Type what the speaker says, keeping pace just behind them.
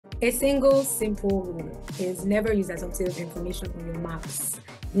A single simple rule is never use assumptive information on your maps.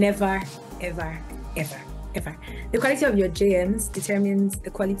 Never, ever, ever, ever. The quality of your JMs determines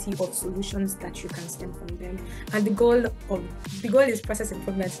the quality of solutions that you can stem from them. And the goal is process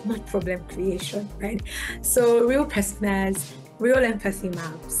improvement, not problem creation, right? So real personas, real empathy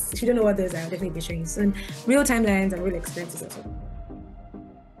maps. If you don't know what those are, I'll definitely be showing you soon. Real timelines and real experiences also.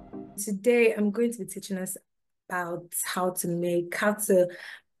 Today, I'm going to be teaching us about how to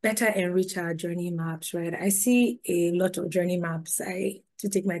better enrich our journey maps, right? I see a lot of journey maps. I do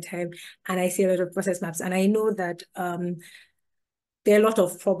take my time and I see a lot of process maps. And I know that there are a lot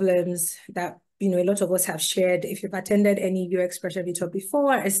of problems that, a lot of us have shared. If you've attended any UX Expression talk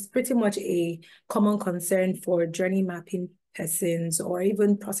before, it's pretty much a common concern for journey mapping persons or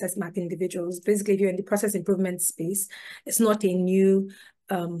even process map individuals. Basically, if you're in the process improvement space, it's not a new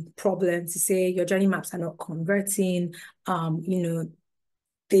problem to say your journey maps are not converting,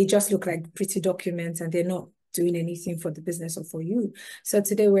 they just look like pretty documents and they're not doing anything for the business or for you. So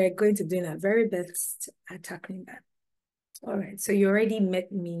today we're going to do our very best at tackling that. All right, so you already met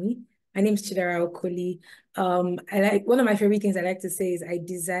me. My name is Chidera Okolie. One of my favorite things I like to say is I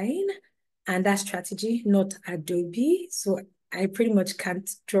design, and that's strategy, not Adobe. So I pretty much can't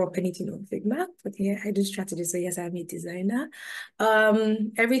drop anything on Figma, but yeah, I do strategy. So yes, I'm a designer.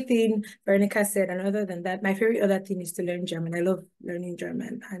 Everything Veronica said, and other than that, my favorite other thing is to learn German. I love learning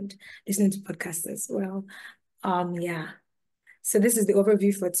German and listening to podcasts as well. Yeah. So this is the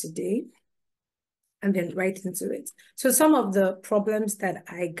overview for today, and then right into it. So some of the problems that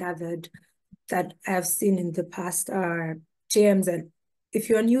I gathered that I've seen in the past are JMs. And if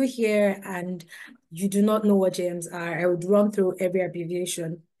you're new here and you do not know what JMs are, I would run through every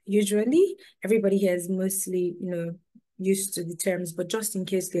abbreviation. Usually, everybody here is mostly, used to the terms, but just in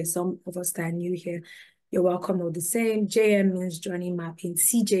case there's some of us that are new here, you're welcome all the same. JM means journey mapping.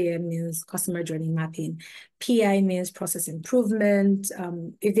 CJM means customer journey mapping. PI means process improvement.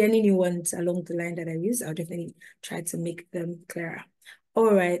 If there are any new ones along the line that I use, I'll definitely try to make them clearer.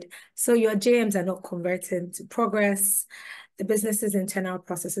 All right, so your JMs are not converting to progress. The business's internal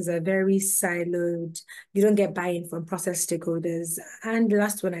processes are very siloed. You don't get buy-in from process stakeholders. And the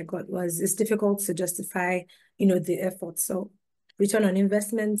last one I got was it's difficult to justify, the effort. So return on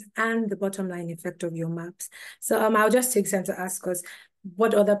investment and the bottom line effect of your maps. So I'll just take time to ask us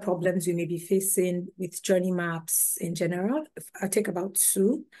what other problems you may be facing with journey maps in general. I'll take about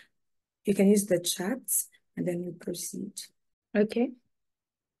 2. You can use the chat and then we proceed. Okay.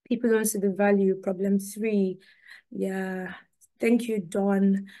 People don't see the value. Problem 3. Yeah. Thank you,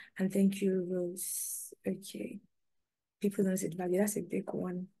 Dawn. And thank you, Rose. Okay. People don't see the value. That's a big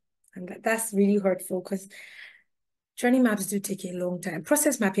one. And that's really hurtful because journey maps do take a long time.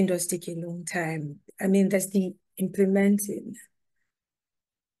 Process mapping does take a long time. I mean, there's the implementing.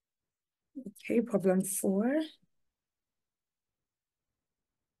 Okay, problem 4.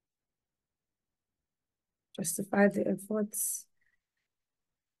 Justify the efforts.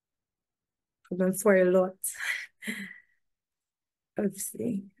 Problem 4 a lot.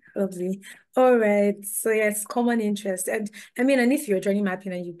 Obviously. All right. So yes, common interest. And if you're journey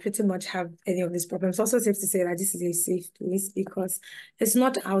mapping and you pretty much have any of these problems, also safe to say that this is a safe place because it's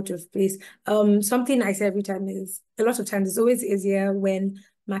not out of place. Something I say every time is a lot of times it's always easier when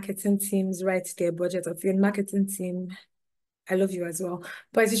marketing teams write their budget. If you're in marketing team, I love you as well.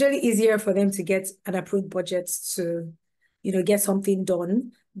 But it's usually easier for them to get an approved budget to, get something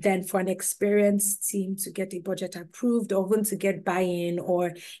done than for an experienced team to get a budget approved or even to get buy-in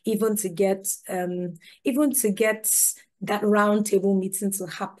or even to get that round table meeting to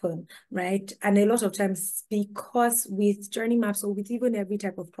happen, right? And a lot of times, because with journey maps or with even every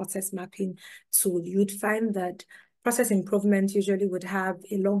type of process mapping tool, you'd find that process improvement usually would have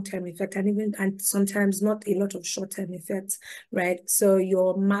a long-term effect and sometimes not a lot of short-term effects, right? So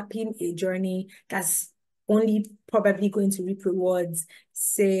you're mapping a journey that's only probably going to reap rewards,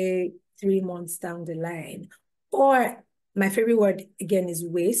 say 3 months down the line. Or my favorite word again is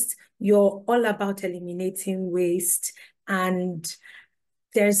waste. You're all about eliminating waste and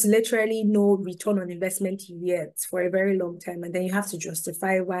there's literally no return on investment yet for a very long time. And then you have to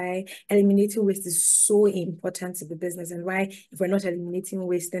justify why eliminating waste is so important to the business and why if we're not eliminating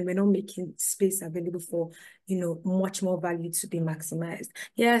waste, then we're not making space available for, much more value to be maximized.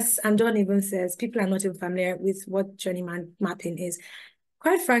 Yes, and John even says people are not even familiar with what journey mapping is.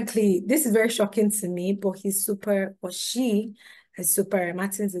 Quite frankly, this is very shocking to me, but he's super, or she is super,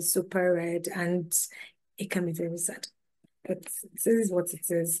 Martins is super red, and it can be very sad. But this is what it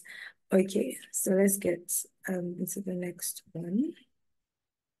is. Okay, so let's get into the next one.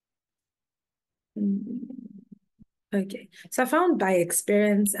 Okay, so I found by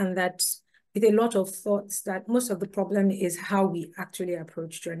experience and that with a lot of thoughts that most of the problem is how we actually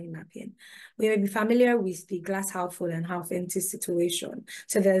approach journey mapping. We may be familiar with the glass half full and half empty situation.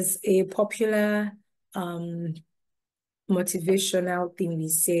 So there's a popular motivational thing we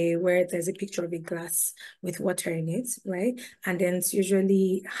say where there's a picture of a glass with water in it, right? And then it's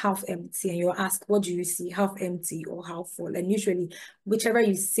usually half empty, and you'll ask, what do you see, half empty or half full? And usually whichever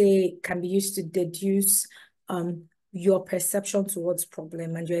you say can be used to deduce your perception towards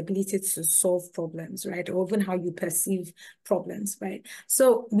problem and your ability to solve problems, right? Or even how you perceive problems, right?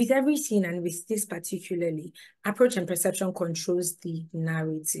 So with everything, and with this particularly, approach and perception controls the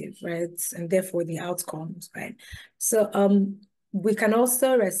narrative, right? And therefore the outcomes, right? So we can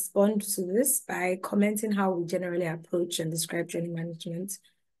also respond to this by commenting how we generally approach and describe journey mapping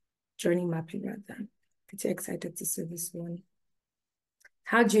rather. Pretty excited to see this one.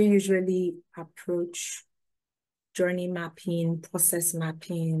 How do you usually approach journey mapping, process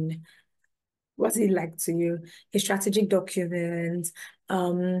mapping? What's it like to you? A strategic document,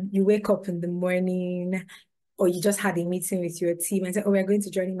 you wake up in the morning, or you just had a meeting with your team and said, oh, we're going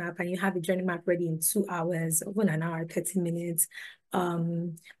to journey map, and you have a journey map ready in 2 hours, even an hour, 30 minutes.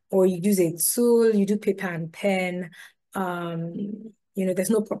 Or you use a tool, you do paper and pen, there's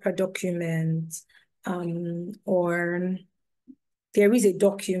no proper document, or there is a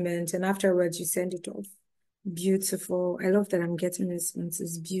document and afterwards you send it off. Beautiful. I love that I'm getting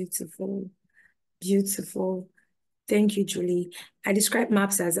responses. Beautiful. Beautiful. Thank you, Julie. I describe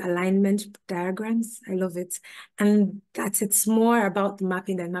maps as alignment diagrams. I love it. And that it's more about the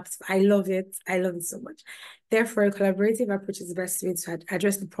mapping than maps. I love it. I love it so much. Therefore, a collaborative approach is the best way to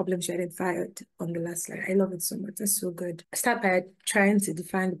address the problems you identified on the last slide. I love it so much. That's so good. Start by trying to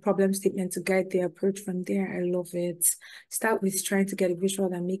define the problem statement to guide the approach from there. I love it. Start with trying to get a visual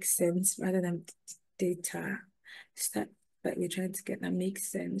that makes sense rather than data. Start by trying to get that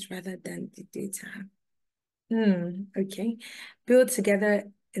makes sense rather than the data. Okay. Build together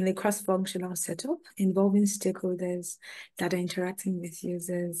in a cross-functional setup involving stakeholders that are interacting with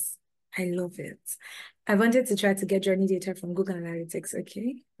users. I love it. I wanted to try to get journey data from Google Analytics.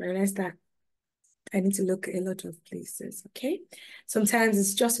 Okay. Realize that I need to look a lot of places. Okay. Sometimes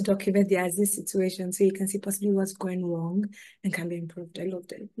it's just to document the as-is situation so you can see possibly what's going wrong and can be improved. I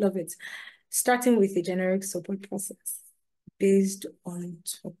loved it. Love it. Starting with the generic support process based on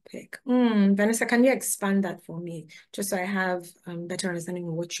topic. Vanessa, can you expand that for me? Just so I have better understanding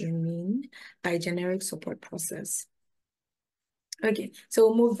of what you mean by generic support process. Okay, so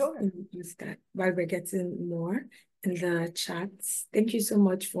we'll move with that while we're getting more in the chats. Thank you so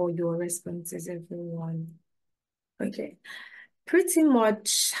much for your responses, everyone. Okay, pretty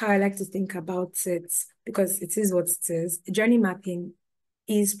much how I like to think about it, because it is what it is. Journey mapping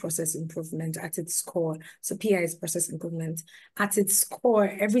is process improvement at its core. So PI is process improvement. At its core,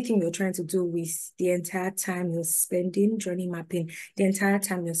 everything you're trying to do with the entire time you're spending journey mapping, the entire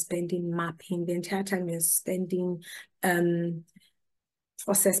time you're spending mapping, the entire time you're spending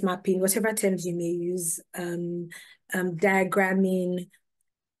process mapping, whatever terms you may use, diagramming,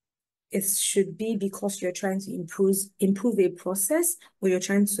 it should be because you're trying to improve a process, or you're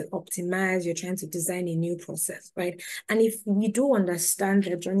trying to optimize, you're trying to design a new process, right? And if we do understand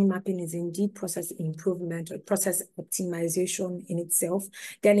that journey mapping is indeed process improvement or process optimization in itself,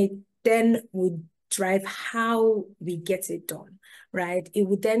 then it would drive how we get it done, right? It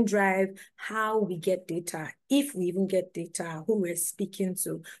would then drive how we get data, if we even get data, who we're speaking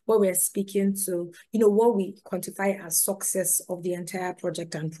to, what we're speaking to, what we quantify as success of the entire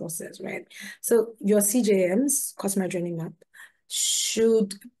project and process, right? So your CJMs, customer journey map,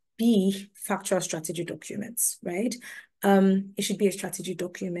 should be factual strategy documents, right? It should be a strategy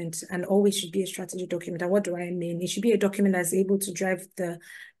document, and always should be a strategy document. And what do I mean? It should be a document that's able to drive the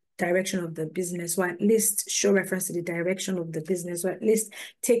direction of the business, or at least show reference to the direction of the business, or at least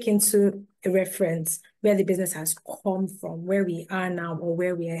take into a reference where the business has come from, where we are now, or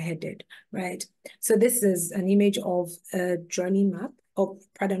where we are headed, right? So this is an image of a journey map, or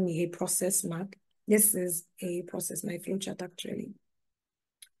pardon me, a process map. This is a process, my flowchart actually.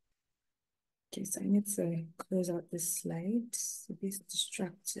 Okay, so I need to close out this slide. It's a bit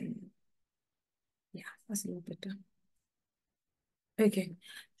distracting. Yeah, that's a little better. Okay,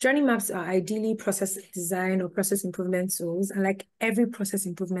 journey maps are ideally process design or process improvement tools. And like every process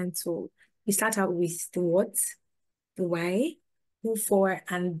improvement tool, you start out with the what, the why, who for,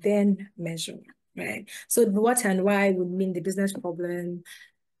 and then measure, right? So the what and why would mean the business problem,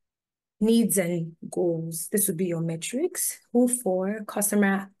 needs and goals. This would be your metrics. Who for,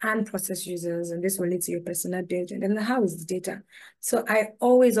 customer and process users, and this will lead to your persona build. And then the how is the data. So I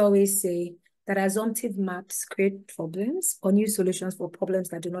always say, that assumptive maps create problems or new solutions for problems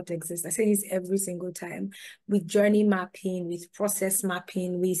that do not exist. I say this every single time with journey mapping, with process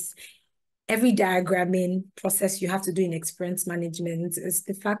mapping, with every diagramming process you have to do in experience management is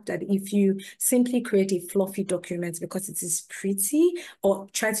the fact that if you simply create a fluffy document because it is pretty or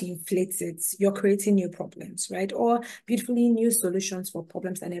try to inflate it, you're creating new problems, right? Or beautifully new solutions for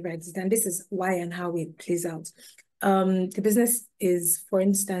problems that never exist. And this is why and how it plays out. The business is, for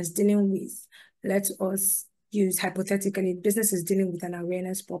instance, dealing with, let us use hypothetically, business is dealing with an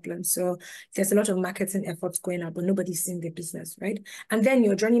awareness problem. So there's a lot of marketing efforts going on, but nobody's seeing the business, right? And then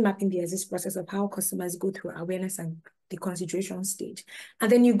your journey mapping, there's this process of how customers go through awareness and the consideration stage.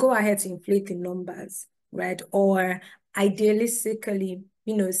 And then you go ahead to inflate the numbers, right? Or idealistically,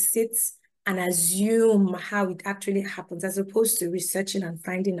 sit and assume how it actually happens, as opposed to researching and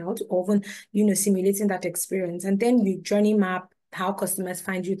finding out, or even, simulating that experience. And then you journey map how customers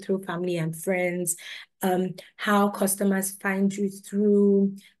find you through family and friends, how customers find you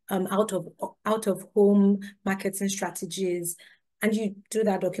through out of home marketing strategies. And you do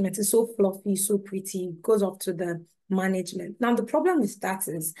that document. It's so fluffy, so pretty, it goes up to the management. Now, the problem with that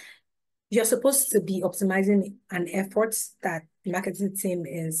is you're supposed to be optimizing an effort that the marketing team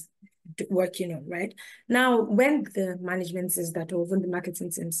is working on, right? Now, when the management says that, or when the marketing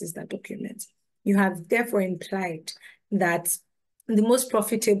team says that document, you have therefore implied that the most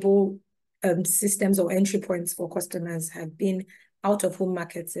profitable systems or entry points for customers have been out-of-home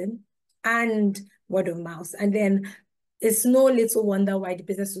marketing and word of mouth. And then it's no little wonder why the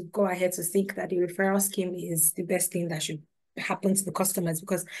business would go ahead to think that the referral scheme is the best thing that should happen to the customers,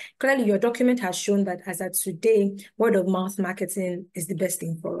 because clearly your document has shown that as at today, word of mouth marketing is the best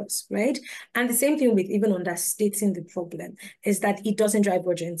thing for us, right? And the same thing with even understating the problem is that it doesn't drive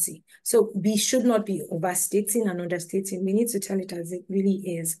urgency. So we should not be overstating and understating. We need to tell it as it really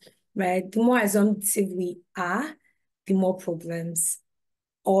is, right? The more assumptive we are, the more problems,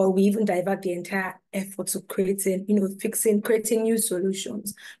 or we even divert the entire effort to creating, creating new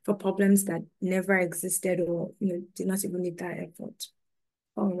solutions for problems that never existed or, did not even need that effort.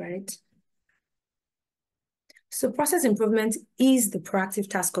 All right. So process improvement is the proactive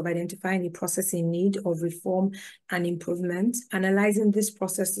task of identifying the process in need of reform and improvement, analyzing this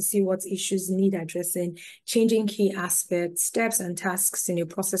process to see what issues need addressing, changing key aspects, steps, and tasks in a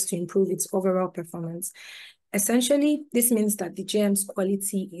process to improve its overall performance. Essentially, this means that the GM's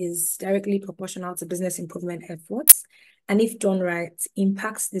quality is directly proportional to business improvement efforts, and if done right,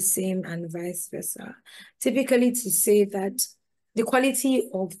 impacts the same and vice versa. Typically, to say that the quality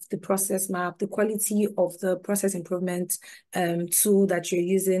of the process map, the quality of the process improvement tool that you're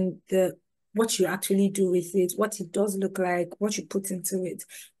using, what you actually do with it, what it does look like, what you put into it,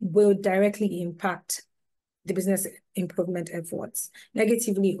 will directly impact the business improvement efforts,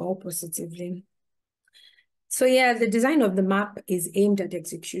 negatively or positively. So yeah, the design of the map is aimed at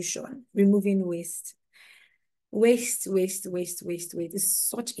execution, removing waste. Waste is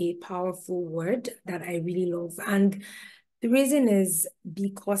such a powerful word that I really love. And the reason is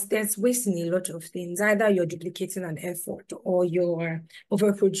because there's waste in a lot of things. Either you're duplicating an effort, or you're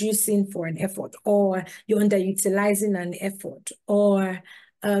overproducing for an effort, or you're underutilizing an effort, or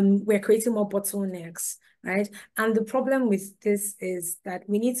we're creating more bottlenecks, right? And the problem with this is that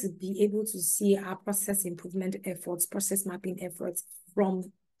we need to be able to see our process improvement efforts, process mapping efforts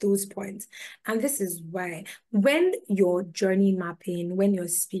from those points. And this is why when you're journey mapping, when you're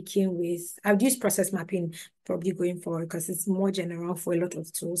speaking with, I would use process mapping probably going forward because it's more general for a lot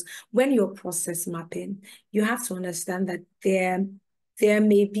of tools. When you're process mapping, you have to understand that there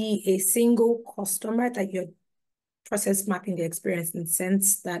may be a single customer that you're process mapping the experience, in the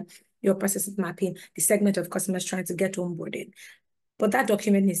sense that you're process mapping the segment of customers trying to get onboarded. But that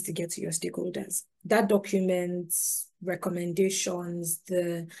document needs to get to your stakeholders. That document's recommendations,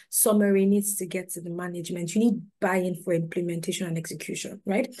 the summary needs to get to the management. You need buy-in for implementation and execution,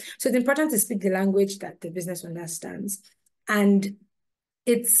 right? So it's important to speak the language that the business understands. And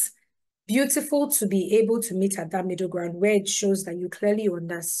it's beautiful to be able to meet at that middle ground where it shows that you clearly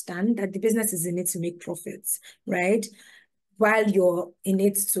understand that the business is in it to make profits, right? While you're in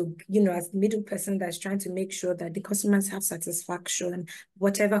it to, as the middle person that's trying to make sure that the customers have satisfaction,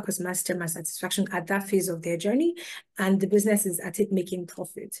 whatever customers term as satisfaction at that phase of their journey, and the business is at it making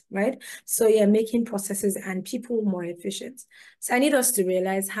profit, right? So yeah, making processes and people more efficient. So I need us to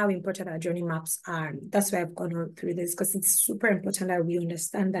realize how important our journey maps are. That's why I've gone through this, because it's super important that we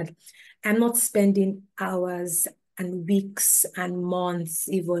understand that I'm not spending hours and weeks and months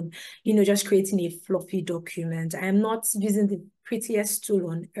even, just creating a fluffy document. I am not using the prettiest tool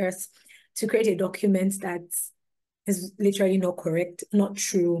on earth to create a document that is literally not correct, not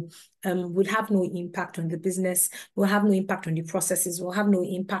true, would have no impact on the business, will have no impact on the processes, will have no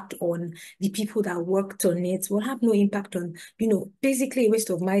impact on the people that worked on it, will have no impact on, basically a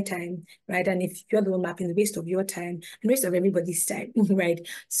waste of my time, right? And if you're the one mapping, the waste of your time and waste of everybody's time, right?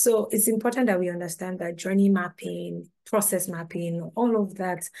 So it's important that we understand that journey mapping, process mapping, all of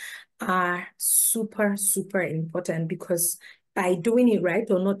that are super, super important, because by doing it right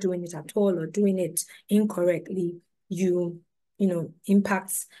or not doing it at all or doing it incorrectly,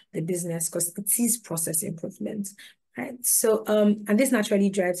 impacts the business, because it is process improvement, right? So, and this naturally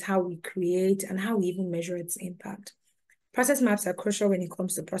drives how we create and how we even measure its impact. Process maps are crucial when it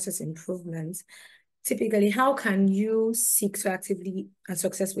comes to process improvement. Typically, how can you seek to actively and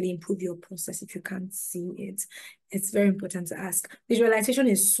successfully improve your process if you can't see it? It's very important to ask. Visualization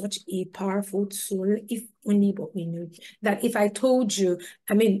is such a powerful tool, if only what we know. That if I told you,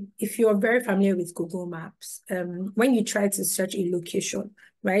 if you're very familiar with Google Maps, when you try to search a location,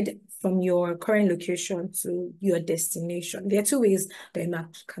 right, from your current location to your destination, there are two ways the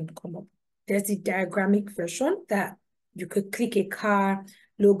map can come up. There's the diagrammic version that you could click a car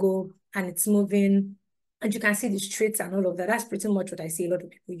logo and it's moving, and you can see the streets and all of that. That's pretty much what I see a lot of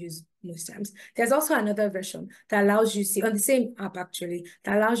people use most times. There's also another version that allows you to see, on the same app actually,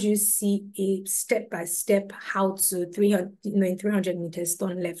 that allows you to see a step-by-step how to 300, in 300 meters,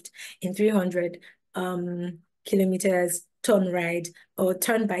 turn left, in 300 kilometers, turn right, or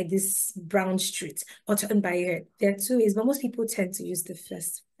turn by this brown street, or turn by here. There are two ways, but most people tend to use the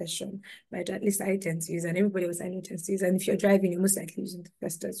first version, right? At least I tend to use, and everybody else I know tends to use. And if you're driving, you're most likely using the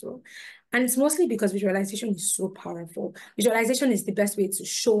first as well. And it's mostly because visualization is so powerful. Visualization is the best way to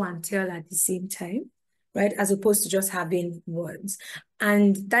show and tell at the same time, right? As opposed to just having words.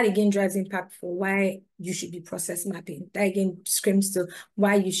 And that again drives impact for why you should be process mapping. That again screams to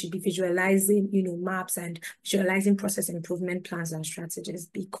why you should be visualizing, maps and visualizing process improvement plans and strategies,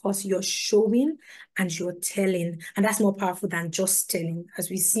 because you're showing and you're telling. And that's more powerful than just telling, as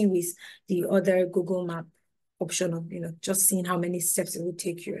we see with the other Google Map option of, just seeing how many steps it would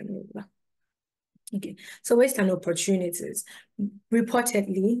take you and all that. Okay, so waste and opportunities.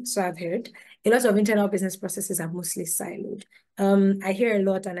 Reportedly, so I've heard, a lot of internal business processes are mostly siloed. I hear a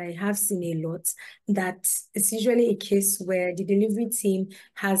lot, and I have seen a lot, that it's usually a case where the delivery team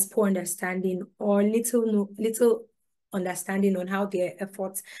has poor understanding or little understanding on how their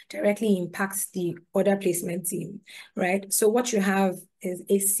efforts directly impacts the order placement team, right? So what you have is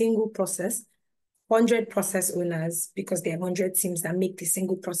a single process, 100 process owners, because there are 100 teams that make the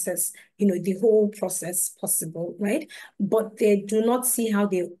single process, the whole process possible, right? But they do not see how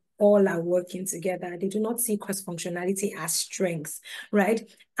they all are working together. They do not see cross-functionality as strengths, right?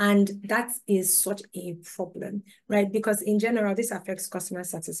 And that is such a problem, right? Because in general, this affects customer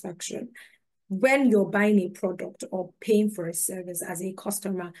satisfaction. When you're buying a product or paying for a service as a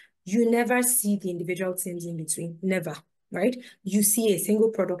customer, you never see the individual teams in between, never, right? You see a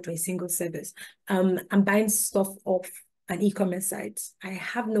single product or a single service. I'm buying stuff off an e-commerce site. I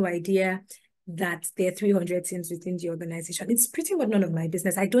have no idea that there are 300 teams within the organization. It's pretty much none of my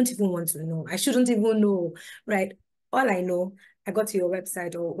business. I don't even want to know. I shouldn't even know, right? All I know, I got to your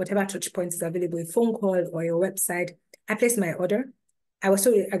website or whatever touch points is available, a phone call or your website. I placed my order. I was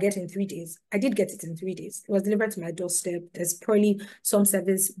told I get it in 3 days. I did get it in 3 days. It was delivered to my doorstep. There's probably some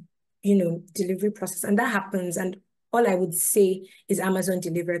service, delivery process, and that happens. And all I would say is Amazon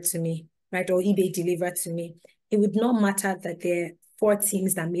delivered to me, right? Or eBay delivered to me. It would not matter that there are 4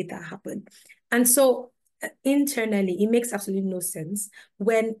 teams that made that happen. And so internally, it makes absolutely no sense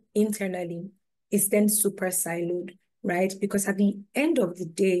when internally it's then super siloed, right? Because at the end of the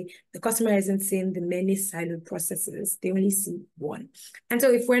day, the customer isn't seeing the many siloed processes. They only see one. And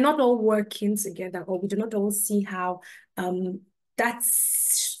so if we're not all working together, or we do not all see how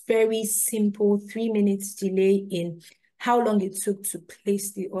that's very simple 3 minutes delay in how long it took to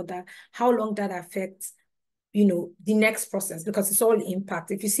place the order, how long that affects the next process, because it's all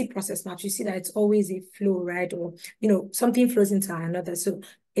impact. If you see process maps, you see that it's always a flow, right? Or, something flows into another. So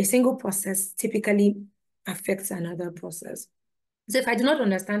a single process typically affects another process. So if I do not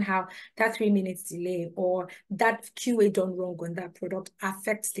understand how that 3 minutes delay or that QA done wrong on that product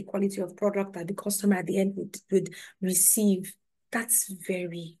affects the quality of product that the customer at the end would receive, that's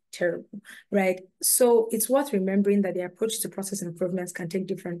very terrible, right? So it's worth remembering that the approach to process improvements can take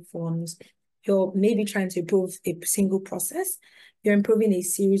different forms. You're maybe trying to improve a single process. You're improving a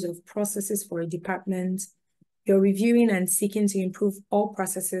series of processes for a department. You're reviewing and seeking to improve all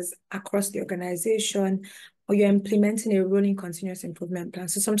processes across the organization, or you're implementing a rolling continuous improvement plan.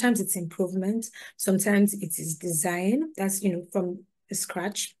 So sometimes it's improvement, sometimes it is design, that's, from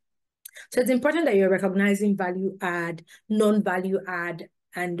scratch. So it's important that you're recognizing value add, non-value add,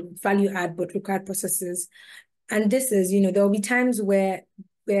 and value add but required processes. And this is, there will be times where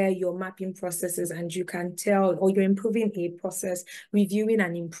you're mapping processes and you can tell, or you're improving a process, reviewing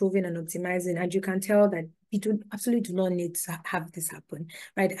and improving and optimizing, and you can tell that you absolutely do not need to have this happen,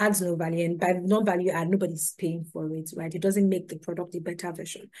 right? It adds no value, and by non-value add, nobody's paying for it, right? It doesn't make the product a better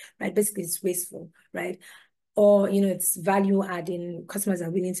version, right? Basically, it's wasteful, right? Or, it's value adding. Customers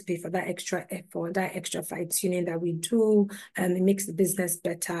are willing to pay for that extra effort, that extra fine tuning that we do. It makes the business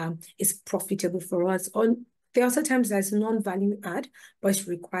better. It's profitable for us. Or there are also times that's non-value add, but it's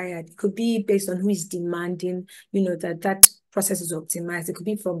required. It could be based on who is demanding, that process is optimized. It could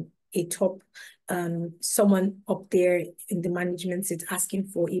be from a top, someone up there in the management seat asking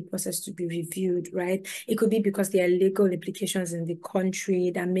for a process to be reviewed, right? It could be because there are legal implications in the country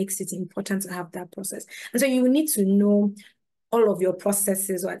that makes it important to have that process. And so you need to know all of your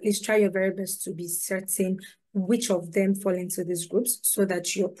processes, or at least try your very best to be certain which of them fall into these groups so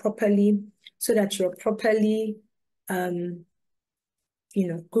that you're properly grouping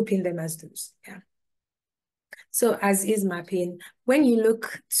them as those. Yeah. So as is mapping, when you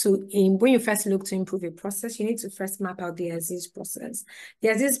first look to improve a process, you need to first map out the as is process. The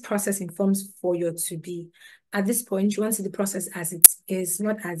as is process informs for your to be. At this point, you want to see the process as it is,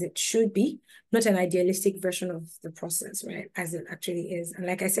 not as it should be, not an idealistic version of the process, right? As it actually is. And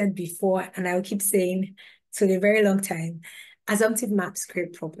like I said before, and I will keep saying for a very long time, assumptive maps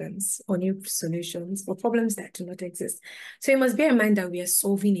create problems or new solutions for problems that do not exist. So you must bear in mind that we are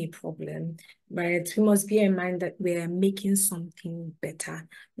solving a problem, right? We must bear in mind that we're making something better,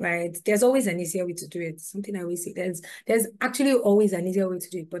 right? There's always an easier way to do it. Something I always say, there's actually always an easier way to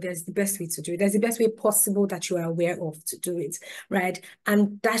do it, but there's the best way to do it. There's the best way possible that you are aware of to do it, right?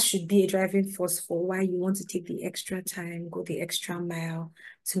 And that should be a driving force for why you want to take the extra time, go the extra mile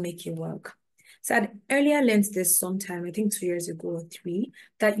to make it work. So I'd earlier learned this sometime, I think 2 years ago or 3,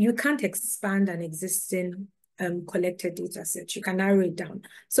 that you can't expand an existing collected data set. You can narrow it down.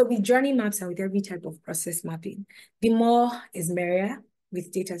 So with journey maps and with every type of process mapping, the more is merrier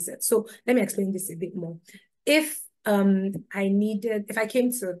with data sets. So let me explain this a bit more. If I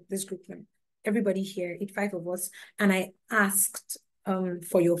came to this group, everybody here, 5 of us, and I asked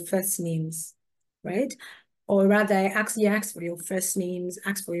for your first names, right? Or rather, I asked for your first names,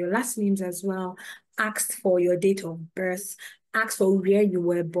 asked for your last names as well, asked for your date of birth, asked for where you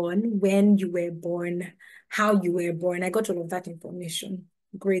were born, when you were born, how you were born. I got all of that information.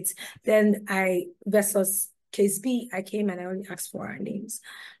 Great. Then versus case B, I came and I only asked for our names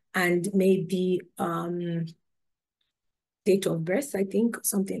and maybe date of birth, I think,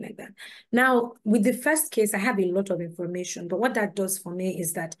 something like that. Now, with the first case, I have a lot of information, but what that does for me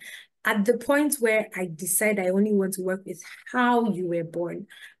is that at the point where I decide I only want to work with how you were born,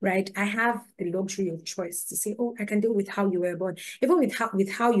 right? I have the luxury of choice to say, oh, I can deal with how you were born. Even with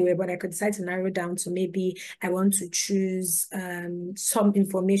how you were born, I could decide to narrow down to maybe I want to choose some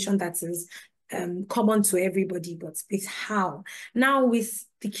information that is common to everybody, but with how. Now, with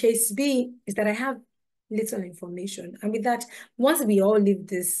the case B, is that I have little information. And with that, once we all leave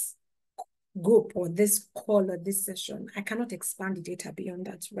this group or this call or this session, I cannot expand the data beyond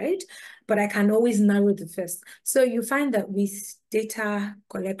that, right? But I can always narrow the first. So you find that with data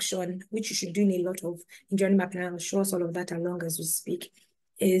collection, which you should do a lot of in journey mapping, and I'll show us all of that along as we speak,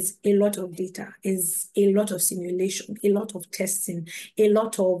 is a lot of data, is a lot of simulation, a lot of testing, a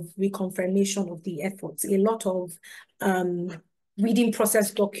lot of reconfirmation of the efforts, a lot of reading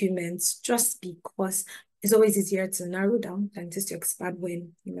process documents, just because it's always easier to narrow down than just to expand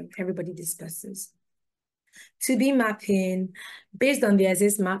when everybody disperses. To be mapping, based on the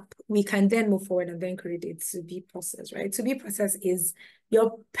as-is map, we can then move forward and then create a to-be process, right? To-be process is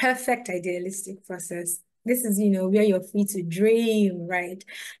your perfect idealistic process. This is, where you're free to dream, right?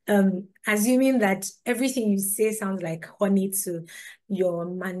 Assuming that everything you say sounds like honey to your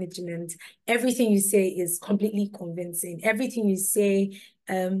management. Everything you say is completely convincing. Everything you say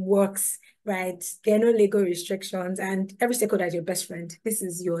works, right? There are no legal restrictions, and every stakeholder is your best friend. This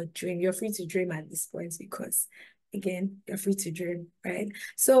is your dream. You're free to dream at this point because, again, you're free to dream, right?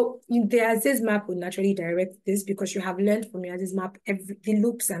 So the as-is map will naturally direct this because you have learned from your as-is map the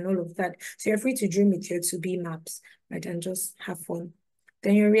loops and all of that. So you're free to dream with your to-be maps, right? And just have fun.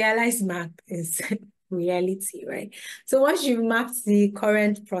 Then your realized map is reality, right? So once you've mapped the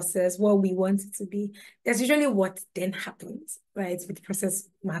current process, what we want it to be, that's usually what then happens. right, with process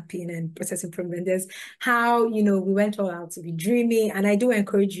mapping and process improvement. There's how, we went all out to be dreamy. And I do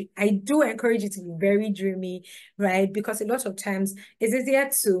encourage you to be very dreamy, right? Because a lot of times it's easier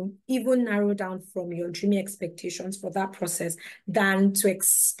to even narrow down from your dreamy expectations for that process than to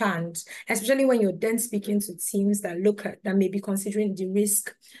expand, especially when you're then speaking to teams that may be considering the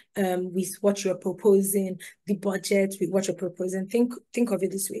risk with what you're proposing, the budget with what you're proposing. Think of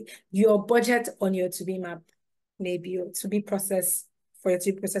it this way. Your budget on your to-be map, maybe your to-be process for your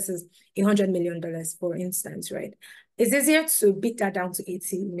to-be process is $100 million, for instance, right? It's easier to beat that down to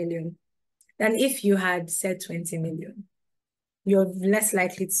 80 million than if you had said 20 million. You're less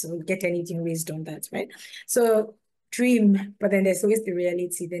likely to get anything raised on that, right? So dream, but then there's always the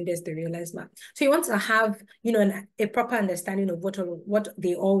reality, then there's the realized map. So you want to have, a proper understanding of what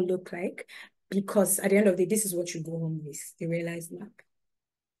they all look like, because at the end of the day, this is what you go home with, the realized map.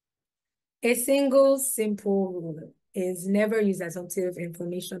 A single simple rule is never use assumptive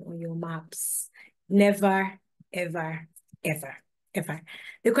information on your maps. Never, ever, ever, ever.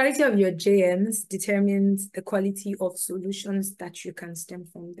 The quality of your JMs determines the quality of solutions that you can stem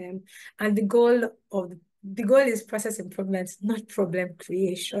from them. And the goal is process improvement, not problem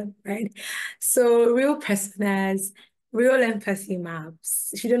creation, right? So real personas, real empathy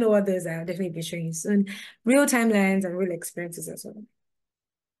maps. If you don't know what those are, I'll definitely be showing you soon. Real timelines and real experiences as well.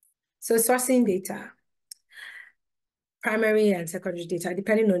 So sourcing data, primary and secondary data,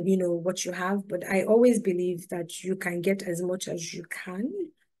 depending on, what you have. But I always believe that you can get as much as you can,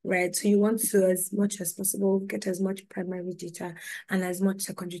 right? So you want to, as much as possible, get as much primary data and as much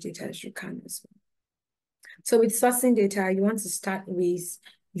secondary data as you can as well. So with sourcing data, you want to start with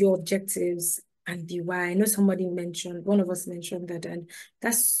your objectives and the why. I know one of us mentioned that, and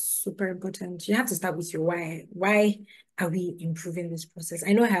that's super important. You have to start with your why. Why are we improving this process?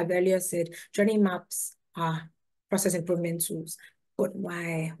 I know I have earlier said journey maps are process improvement tools, but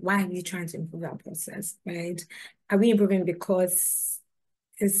why? Why are we trying to improve that process, right? Are we improving because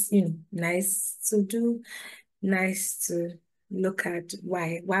it's, nice to do, nice to look at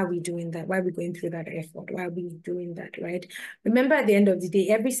why are we doing that? Why are we going through that effort? Why are we doing that, right? Remember, at the end of the day,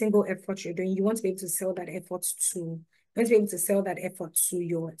 every single effort you're doing, you want to be able to sell that effort to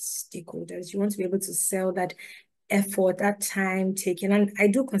your stakeholders. You want to be able to sell that effort, that time taken. And I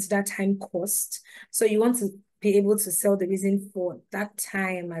do consider time cost. So you want to be able to sell the reason for that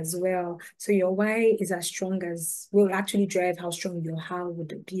time as well. So your why is as strong as, will actually drive how strong your how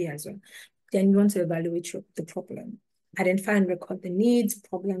would be as well. Then you want to evaluate the problem. Identify and record the needs,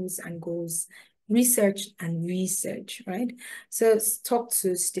 problems, and goals. Research, right? So talk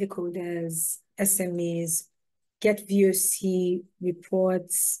to stakeholders, SMEs, get VOC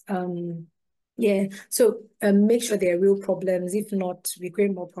reports. So make sure they're real problems. If not, we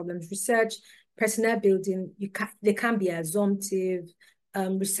create more problems. Research, personnel building. They can be assumptive.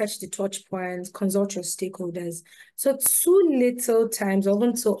 Research the touch points, consult your stakeholders. So too little times,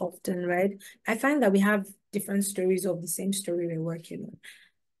 often so often, right? I find that we have different stories of the same story we're working on.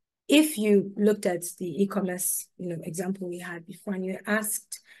 If you looked at the e-commerce, example we had before, and you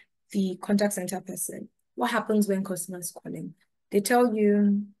asked the contact center person, what happens when customers call in? They tell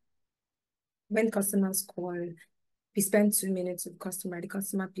you when customers call, we spend 2 minutes with the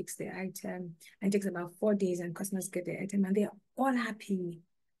customer picks the item, and it takes about 4 days, and customers get the item, and they're all happy,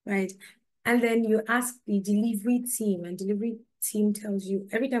 right? And then you ask the delivery team, and delivery team tells you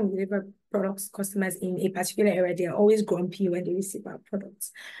every time we deliver products, customers in a particular area, they are always grumpy when they receive our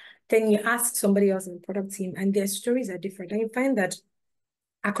products. Then you ask somebody else in the product team, and their stories are different. And you find that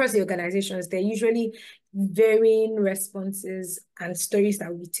across the organizations, there are usually varying responses and stories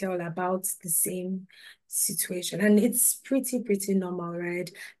that we tell about the same situation. And it's pretty normal, right?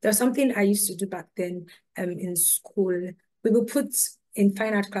 There's something I used to do back then in school. We will put, in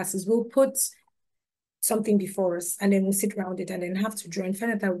fine art classes, we'll put something before us, and then we'll sit around it and then have to draw, and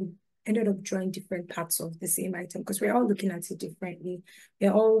find out that we ended up drawing different parts of the same item because we're all looking at it differently.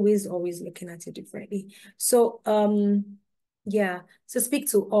 We're always looking at it differently. So so speak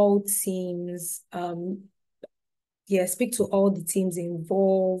to all teams. Speak to all the teams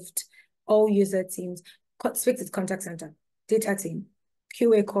involved, all user teams. Speak to the contact center, data team,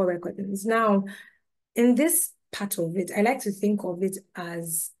 QA core recordings. Now, in this part of it, I like to think of it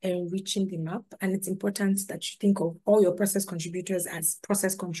as enriching the map, and it's important that you think of all your process contributors as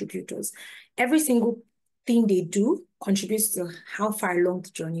process contributors. Every single thing they do contributes to how far along the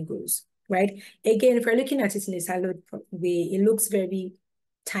journey goes, right? Again, if we're looking at it in a siloed way, it looks very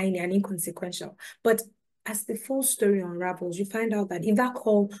tiny and inconsequential. But as the full story unravels, you find out that if that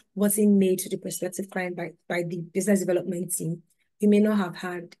call wasn't made to the prospective client by the business development team, you may not have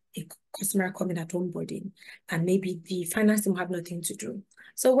had a customer come in at onboarding, and maybe the finance team have nothing to do.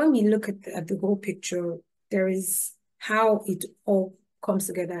 So when we look at the whole picture, there is how it all comes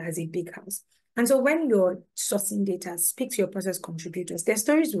together as a big house. And so when you're sourcing data, speak to your process contributors. Their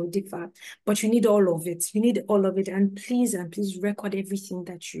stories will differ, but you need all of it. You need all of it. And please record everything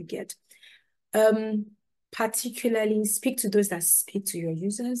that you get. Particularly speak to those that speak to your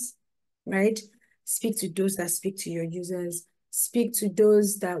users, right? Speak to those that speak to your users. Speak to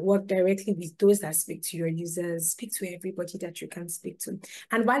those that work directly with those that speak to your users. Speak to everybody that you can speak to.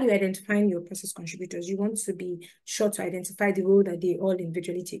 And while you're identifying your process contributors, you want to be sure to identify the role that they all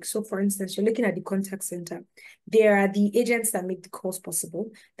individually take. So for instance, you're looking at the contact center. There are the agents that make the calls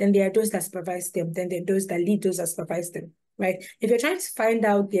possible. Then there are those that supervise them. Then there are those that lead those that supervise them, right? If you're trying to find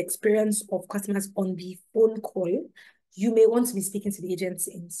out the experience of customers on the phone call, you may want to be speaking to the agents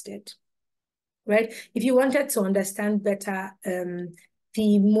instead, right? If you wanted to understand better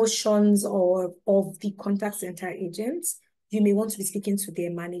the emotions of the contact center agents, you may want to be speaking to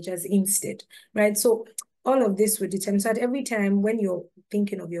their managers instead, right? So all of this will determine, so that every time when you're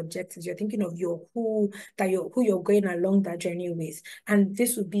thinking of your objectives, you're thinking of who you're going along that journey with. And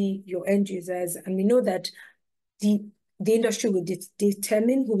this would be your end users. And we know that the industry will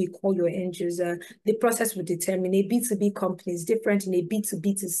determine who we call your end user. The process will determine. A B2B company is different, in a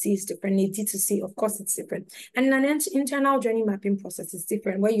B2B2C is different, in a D2C, of course, it's different. And in an internal journey mapping process is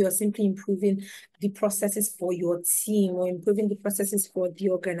different, where you're simply improving the processes for your team or improving the processes for the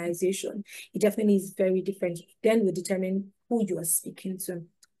organization. It definitely is very different. Then we determine who you are speaking to,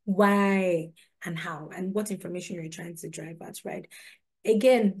 why, and how, and what information you're trying to drive at, right?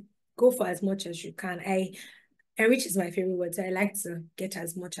 Again, go for as much as you can. Enrich is my favorite word. So I like to get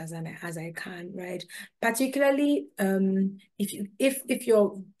as much as I can, right? Particularly if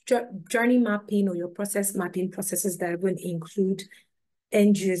your journey mapping or your process mapping processes that will include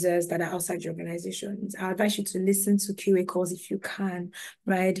end users that are outside your organizations, I advise you to listen to QA calls if you can,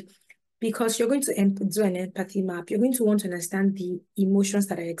 right? Because you're going to do an empathy map. You're going to want to understand the emotions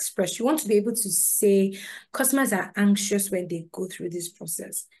that are expressed. You want to be able to say customers are anxious when they go through this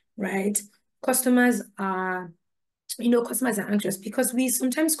process, right? Customers are anxious because we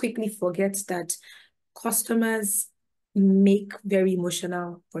sometimes quickly forget that customers make very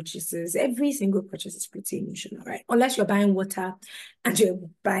emotional purchases. Every single purchase is pretty emotional, right? Unless you're buying water and you're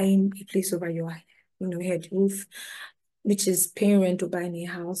buying a place over your head roof, which is paying rent or buying a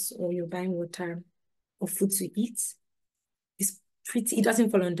house, or you're buying water or food to eat. It doesn't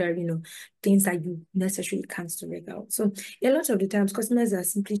fall under, things that you necessarily can't stomach out. So a lot of the times, customers are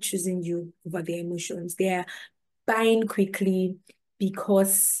simply choosing you over their emotions. They are buying quickly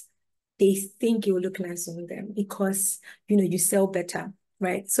because they think it will look nice on them, because you sell better,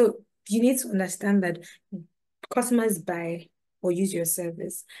 right? So you need to understand that customers buy or use your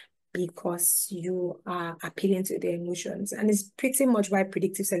service because you are appealing to their emotions. And it's pretty much why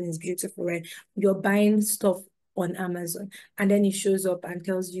predictive selling is beautiful, right? You're buying stuff on Amazon, and then it shows up and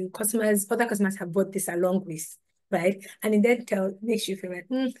tells you other customers have bought this along with, right? And it then makes you feel like,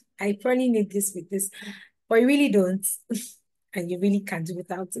 I probably need this with this, but you really don't. And you really can't do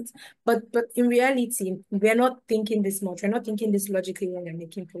without it. But in reality, we're not thinking this much. We're not thinking this logically when we're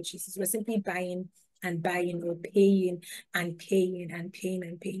making purchases. We're simply buying and buying, or paying and paying and paying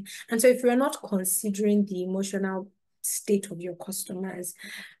and paying. And so if you're not considering the emotional state of your customers,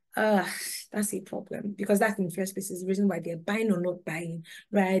 that's a problem, because that in the first place is the reason why they're buying or not buying,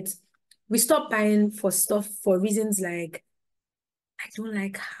 right? We stop buying for stuff for reasons like, I don't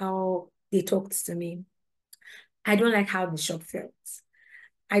like how they talked to me. I don't like how the shop felt.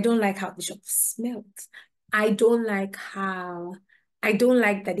 I don't like how the shop smelled. I don't like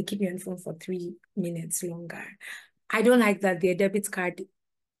that they keep me on the phone for 3 minutes longer. I don't like that their debit card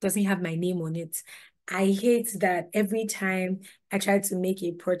doesn't have my name on it. I hate that every time I try to make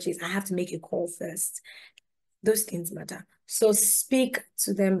a purchase, I have to make a call first. Those things matter. So speak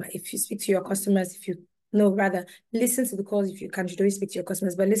to them. If you speak to your customers, listen to the calls if you can. You don't speak to your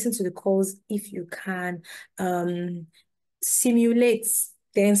customers, but listen to the calls if you can. Simulate,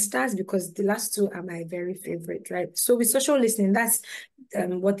 then start, because the last two are my very favorite, right? So with social listening, that's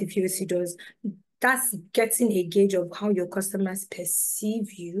what the POC does. That's getting a gauge of how your customers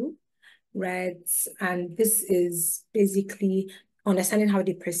perceive you, right? And this is basically understanding how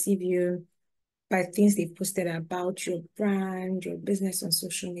they perceive you by things they've posted about your brand, your business on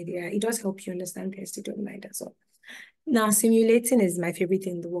social media. It does help you understand their state of mind as well. Now, simulating is my favorite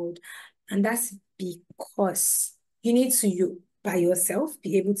thing in the world. And that's because you need to, by yourself,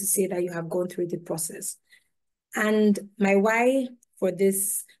 be able to say that you have gone through the process. And my why for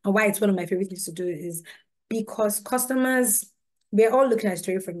this, and why it's one of my favorite things to do, is because customers we're all looking at a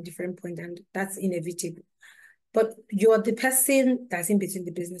story from a different point, and that's inevitable. But you're the person that's in between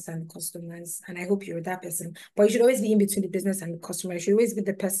the business and the customers. And I hope you're that person. But you should always be in between the business and the customer. You should always be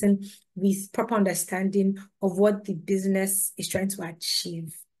the person with proper understanding of what the business is trying to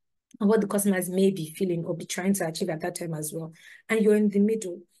achieve and what the customers may be feeling or be trying to achieve at that time as well. And you're in the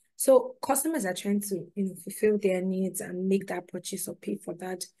middle. So customers are trying to, fulfill their needs and make that purchase or pay for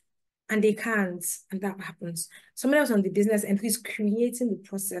that. And they can't, and that happens. Someone else on the business end who is creating the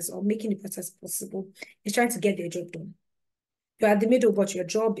process or making the process possible is trying to get their job done. You're at the middle, but your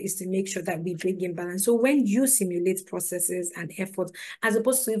job is to make sure that we bring in balance. So when you simulate processes and effort, as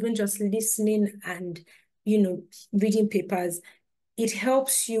opposed to even just listening and, reading papers, it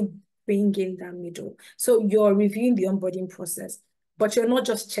helps you bring in that middle. So you're reviewing the onboarding process, but you're not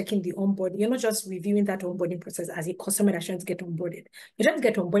just checking the onboarding. You're not just reviewing that onboarding process as a customer that's trying to get onboarded. You're trying to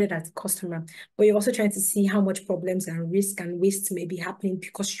get onboarded as a customer, but you're also trying to see how much problems and risk and waste may be happening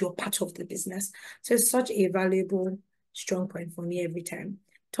because you're part of the business. So it's such a valuable, strong point for me every time.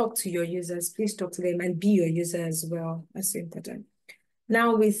 Talk to your users. Please talk to them and be your user as well. That's so important.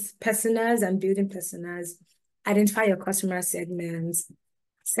 Now with personas and building personas, identify your customer segments,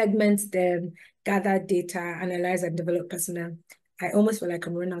 segment them, gather data, analyze and develop persona. I almost feel like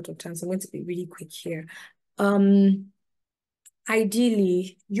I'm running out of time, so I'm going to be really quick here.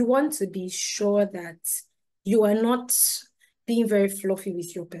 Ideally, you want to be sure that you are not being very fluffy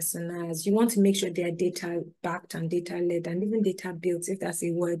with your personas. You want to make sure they are data backed and data led and even data built, if that's a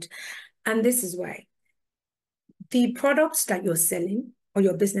word. And this is why. The products that you're selling or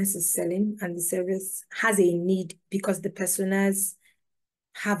your business is selling and the service has a need because the personas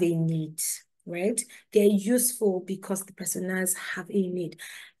have a need, right? They're useful because the personas have a need.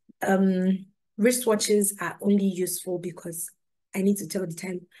 Wristwatches are only useful because I need to tell the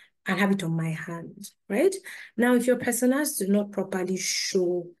time and have it on my hand, right? Now, if your personas do not properly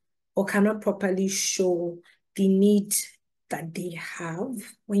show or cannot properly show the need that they have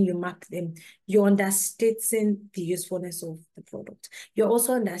when you map them, you're understating the usefulness of the product. You're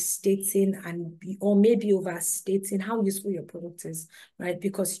also understating or maybe overstating how useful your product is, right?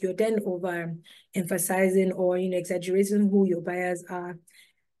 Because you're then over emphasizing or exaggerating who your buyers are,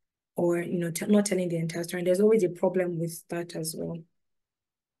 or not telling the entire story. And there's always a problem with that as well.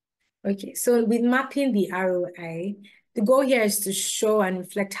 Okay, so with mapping the ROI, the goal here is to show and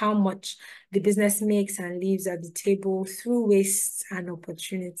reflect how much the business makes and leaves at the table through wastes and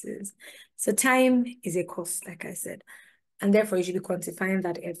opportunities. So time is a cost, like I said, and therefore you should be quantifying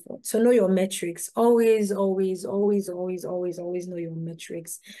that effort. So know your metrics. Always, always, always, always, always, always know your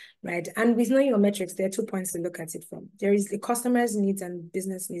metrics, right? And with knowing your metrics, there are 2 points to look at it from. There is the customer's needs and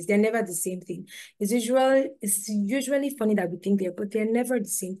business needs. They're never the same thing. It's usually funny that we think but they're never the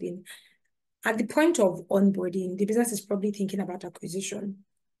same thing. At the point of onboarding, the business is probably thinking about acquisition.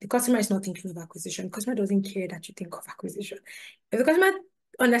 The customer is not thinking of acquisition. The customer doesn't care that you think of acquisition. If the customer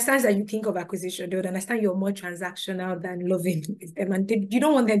understands that you think of acquisition, they would understand you're more transactional than loving with them. And you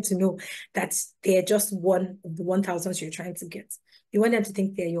don't want them to know that they're just one of the 1,000 you're trying to get. You want them to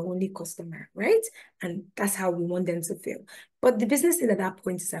think they're your only customer, right? And that's how we want them to feel. But the business need at that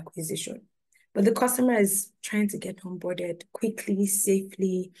point is acquisition. But the customer is trying to get onboarded quickly,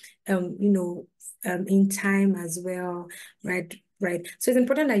 safely, in time as well, right? Right. So it's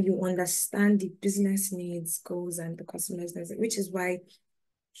important that you understand the business needs, goals, and the customer's needs, which is why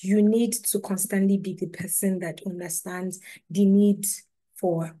you need to constantly be the person that understands the needs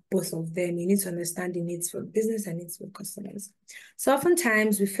for both of them. You need to understand the needs for business and needs for customers. So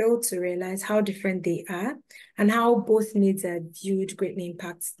oftentimes we fail to realize how different they are and how both needs are viewed greatly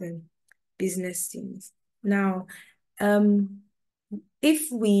impacts the business teams. Now, if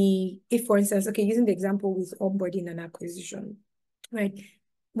for instance, okay, using the example with onboarding and acquisition, right?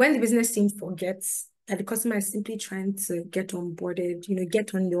 When the business team forgets that the customer is simply trying to get onboarded,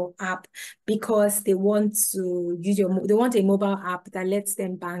 get on your app because they want to use they want a mobile app that lets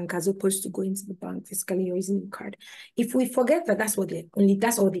them bank as opposed to going to the bank physically or using the card. If we forget that that's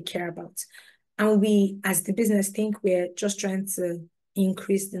all they care about, and we as the business think we're just trying to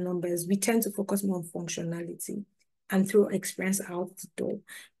increase the numbers, we tend to focus more on functionality and throw experience out the door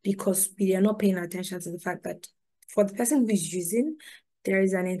because we are not paying attention to the fact that for the person who is using, there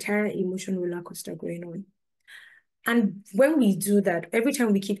is an entire emotion roller coaster going on. And when we do that, every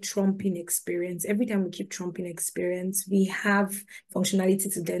time we keep trumping experience, we have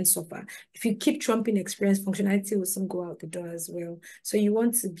functionality to then suffer. If you keep trumping experience, functionality will soon go out the door as well. So you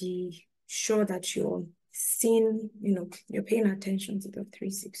want to be sure that you're seeing, you're paying attention to the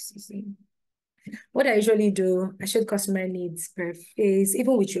 360. What I usually do, I show customer needs per phase,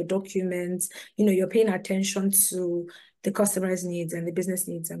 even with your documents, you're paying attention to the customer's needs and the business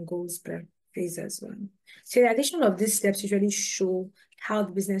needs and goals per phase as well. So the addition of these steps usually show how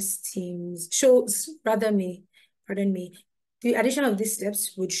the business teams pardon me, the addition of these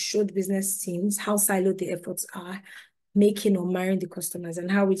steps would show the business teams how siloed the efforts are making or marrying the customers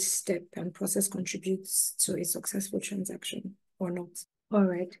and how each step and process contributes to a successful transaction or not. All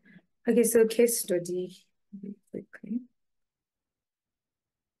right. Okay, so case study quickly.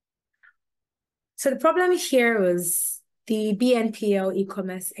 So the problem here was the BNPL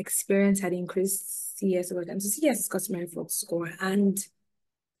e-commerce experience had increased CS over time. So CS is customer effort score. And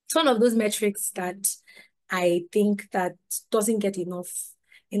it's one of those metrics that I think that doesn't get enough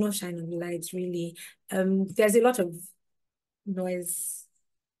shine on the lights, really. There's a lot of noise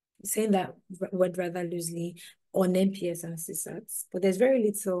saying that word rather loosely on NPS and CSATs, but there's very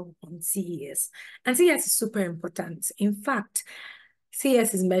little on CES. And CES is super important. In fact,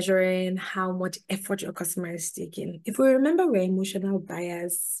 CES is measuring how much effort your customer is taking. If we remember we're emotional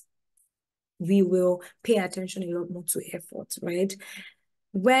buyers, we will pay attention a lot more to effort, right?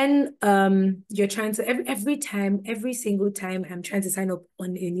 When you're trying to every single time I'm trying to sign up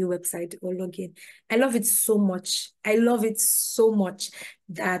on a new website or login, I love it so much. I love it so much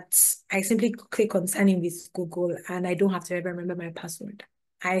that I simply click on sign in with Google and I don't have to ever remember my password.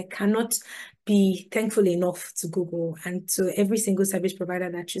 I cannot be thankful enough to Google and to every single service provider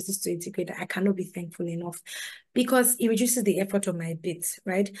that chooses to integrate. I cannot be thankful enough because it reduces the effort on my bit,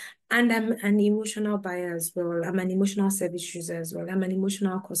 right? And I'm an emotional buyer as well. I'm an emotional service user as well. I'm an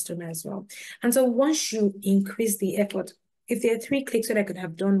emotional customer as well. And so once you increase the effort, if there are 3 clicks that I could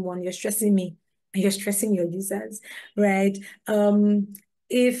have done one, you're stressing me and you're stressing your users, right?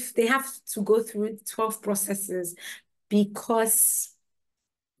 If they have to go through 12 processes because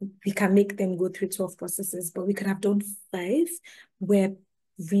we can make them go through 12 processes, but we could have done 5 where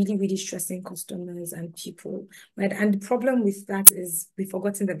really, really stressing customers and people, right? And the problem with that is we've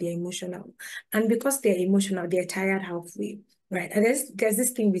forgotten that they're emotional. And because they're emotional, they're tired halfway, right? And there's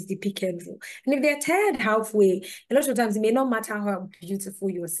this thing with the pick and roll. And if they're tired halfway, a lot of times it may not matter how beautiful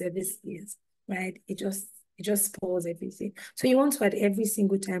your service is, right? It just spoils everything. So you want to at every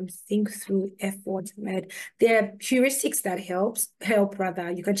single time think through effort, right? There are heuristics that help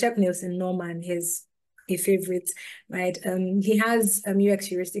rather. You can check Nelson Norman, his a favorite, right? He has UX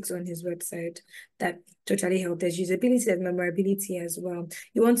heuristics on his website that totally help. There's usability and memorability as well.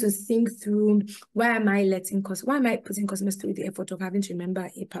 You want to think through why am I putting customers through the effort of having to remember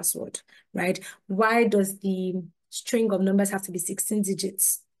a password, right? Why does the string of numbers have to be 16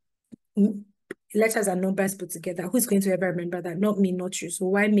 digits? Letters and numbers put together. Who's going to ever remember that? Not me, not you. So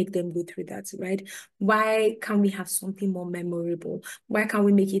why make them go through that, right? Why can't we have something more memorable? Why can't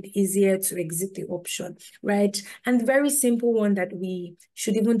we make it easier to exit the option, right? And the very simple one that we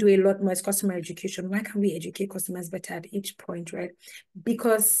should even do a lot more is customer education. Why can't we educate customers better at each point, right?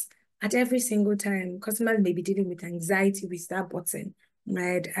 Because at every single time, customers may be dealing with anxiety with that button,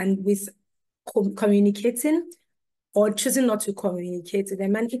 right? And with communicating or choosing not to communicate to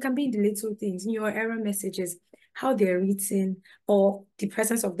them. And it can be the little things in your error messages, how they're written, or the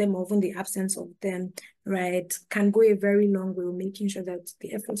presence of them, or even the absence of them, right, can go a very long way making sure that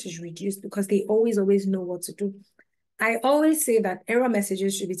the effort is reduced because they always know what to do. I always say that error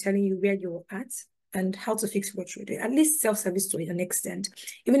messages should be telling you where you're at and how to fix what you're doing, at least self-service to an extent.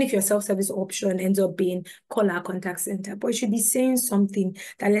 Even if your self-service option ends up being call our contact center, but it should be saying something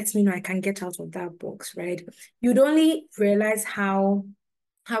that lets me know I can get out of that box, right? You'd only realize how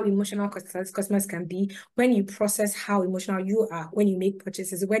emotional customers can be when you process how emotional you are when you make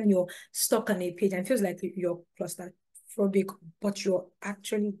purchases, when you're stuck on a page and it feels like you're claustrophobic, but you're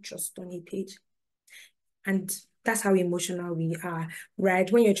actually just on a page. And that's how emotional we are,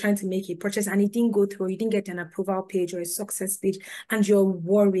 right? When you're trying to make a purchase and it didn't go through, you didn't get an approval page or a success page, and you're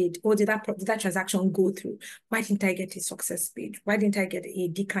worried, oh, did that transaction go through? Why didn't I get a success page? Why didn't I get a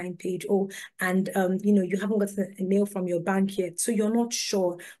decline page? Oh, and you haven't gotten a mail from your bank yet, so you're not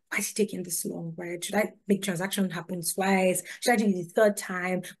sure. Why is it taking this long, right? Should I make transaction happen twice? Should I do it the 3rd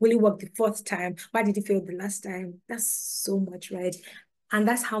time? Will it work the 4th time? Why did it fail the last time? That's so much, right? And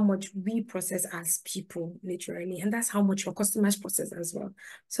that's how much we process as people, literally. And that's how much your customers process as well.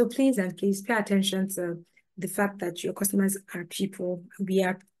 So please pay attention to the fact that your customers are people.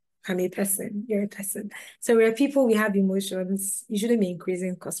 I'm a person, you're a person. So we're people, we have emotions. You shouldn't be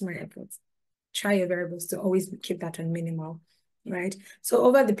increasing customer efforts. Try your variables to always keep that on minimal, right? So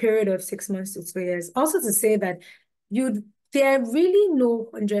over the period of 6 months to 2 years, also to say that there are really no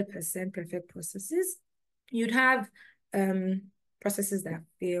 100% perfect processes. You'd have processes that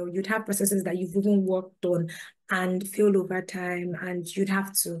fail. You'd have processes that you've even worked on and failed over time, and you'd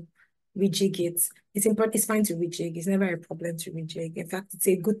have to rejig it. It's important. It's fine to rejig. It's never a problem to rejig. In fact, it's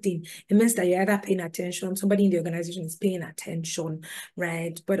a good thing. It means that you're either paying attention, somebody in the organization is paying attention,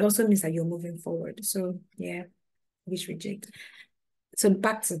 right? But it also means that you're moving forward. So yeah, which rejig. So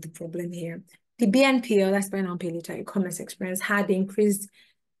back to the problem here. The BNPL, that's buy now pay later e-commerce experience, had increased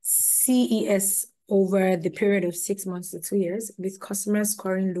CES over the period of 6 months to 2 years, with customers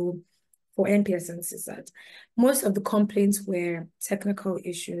scoring low for NPS and CSAT. Most of the complaints were technical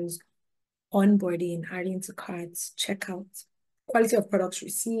issues, onboarding, adding to carts, checkout, quality of products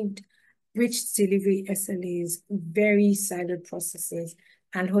received, rich delivery SLAs, very siloed processes,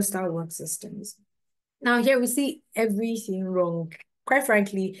 and hostile work systems. Now here we see everything wrong. Quite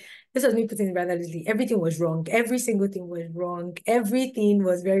frankly, this was me putting it rather loosely. Everything was wrong. Every single thing was wrong. Everything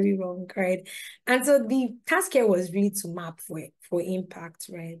was very wrong, right? And so the task here was really to map for impact,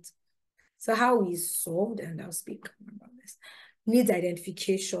 right? So how we solved, and I'll speak about this. Needs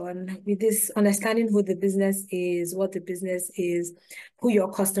identification, with this understanding who the business is, what the business is, who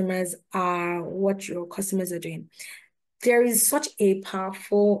your customers are, what your customers are doing. There is such a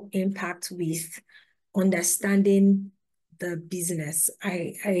powerful impact with understanding the business.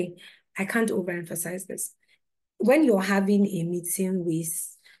 I can't overemphasize this. When you're having a meeting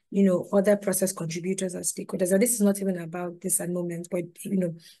with, other process contributors or stakeholders, and this is not even about this at the moment, but,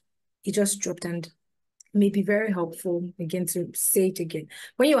 it just dropped and may be very helpful again to say it again.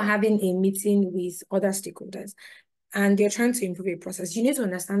 When you're having a meeting with other stakeholders and they're trying to improve a process, you need to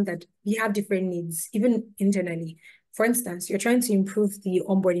understand that we have different needs, even internally. For instance, you're trying to improve the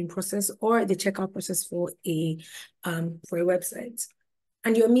onboarding process or the checkout process for a website,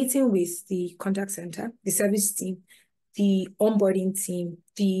 and you're meeting with the contact center, the service team, the onboarding team,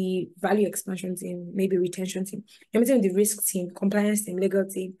 the value expansion team, maybe retention team. You're meeting with the risk team, compliance team, legal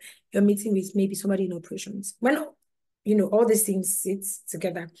team. You're meeting with maybe somebody in operations. When all these things sit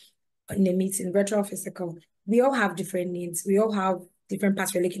together in a meeting, virtual or physical, we all have different needs. We all have different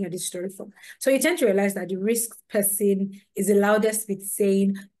parts we're looking at this story from. So you tend to realize that the risk person is the loudest with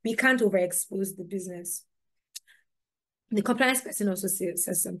saying, we can't overexpose the business. The compliance person also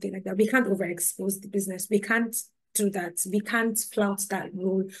says something like that. We can't overexpose the business. We can't do that. We can't flout that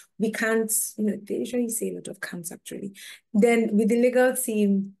rule. We can't, they usually say a lot of can'ts actually. Then with the legal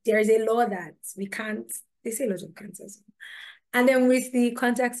team, there is a law that we can't, they say a lot of can'ts as well. And then with the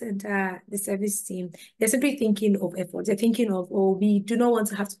contact center, the service team, they're simply thinking of effort. They're thinking of, we do not want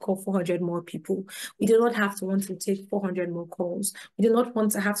to have to call 400 more people. We do not have to want to take 400 more calls. We do not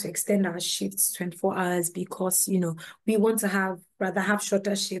want to have to extend our shifts 24 hours because, we want to rather have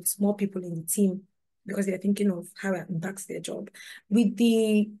shorter shifts, more people in the team, because they're thinking of how it impacts their job. With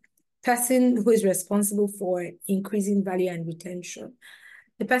the person who is responsible for increasing value and retention,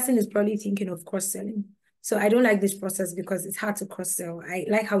 the person is probably thinking of cross-selling. So I don't like this process because it's hard to cross-sell. I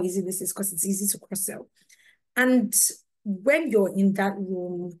like how easy this is because it's easy to cross-sell. And when you're in that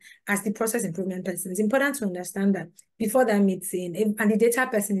room as the process improvement person, it's important to understand that before that meeting, and the data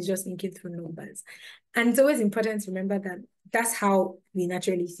person is just thinking through numbers. And it's always important to remember that that's how we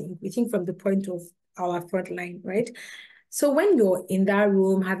naturally think. We think from the point of our front line, right? So when you're in that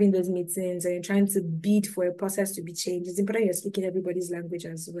room having those meetings and you're trying to bid for a process to be changed, it's important you're speaking everybody's language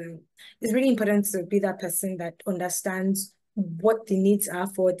as well. It's really important to be that person that understands what the needs are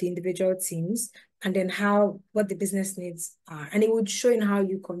for the individual teams and then what the business needs are. And it would show in how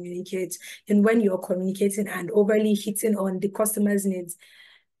you communicate and when you're communicating and overly hitting on the customer's needs,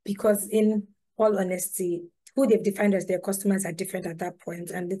 because in all honesty, who they've defined as their customers are different at that point,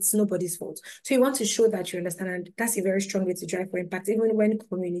 and it's nobody's fault. So you want to show that you understand, and that's a very strong way to drive for impact, even when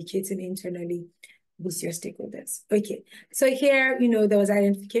communicating internally with your stakeholders. Okay, so here, there was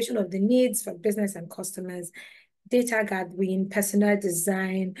identification of the needs for business and customers, data gathering, personal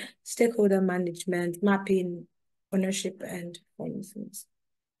design, stakeholder management, mapping, ownership, and all things.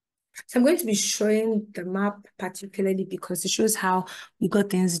 So I'm going to be showing the map particularly because it shows how we got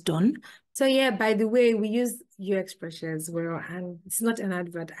things done. So yeah, by the way, we use UX Pressure as well, and it's not an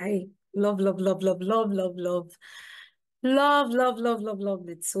advert. I love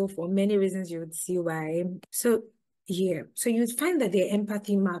it. So for many reasons, you would see why. So yeah, so you'd find that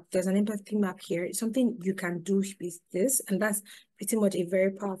there's an empathy map here. It's something you can do with this, and that's pretty much a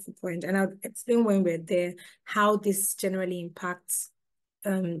very powerful point. And I'll explain when we're there how this generally impacts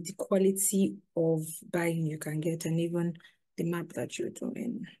the quality of buying you can get and even the map that you're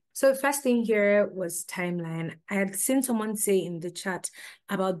doing. So first thing here was timeline. I had seen someone say in the chat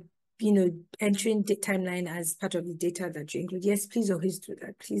about entering the timeline as part of the data that you include. Yes, please always do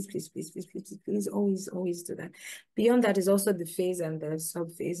that. Please always do that. Beyond that is also the phase and the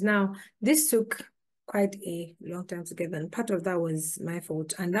sub phase. Now, this took quite a long time together. And part of that was my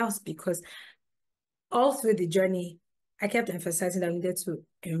fault. And that was because all through the journey, I kept emphasizing that we needed to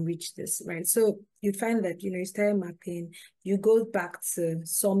enrich this, right? So you find that, you start mapping, you go back to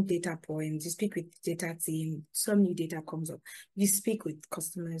some data points, you speak with the data team, some new data comes up, you speak with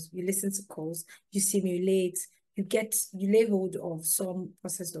customers, you listen to calls, you simulate, you lay hold of some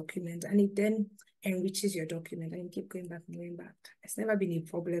process document, and it then enriches your document, and you keep going back and going back. It's never been a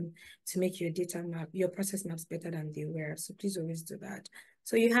problem to make your data map, your process maps better than they were. So please always do that.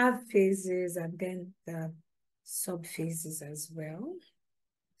 So you have phases and then the sub phases as well.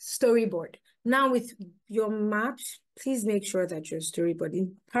 Storyboard. Now with your maps, please make sure that you're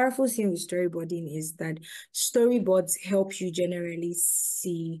storyboarding. Powerful thing with storyboarding is that storyboards help you generally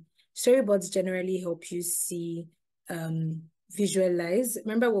see visualize.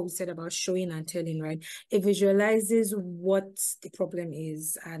 Remember what we said about showing and telling, right? It visualizes what the problem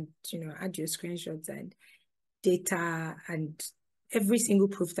is, and add your screenshots and data and every single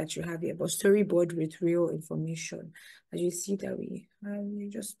proof that you have here, but storyboard with real information. As you see that we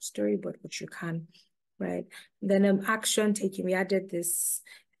just storyboard what you can, right? Then action taking, we added this.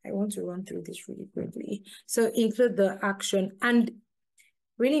 I want to run through this really quickly. So include the action, and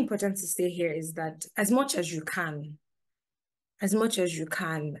really important to say here is that as much as you can,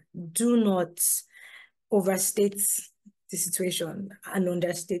 do not overstate the situation and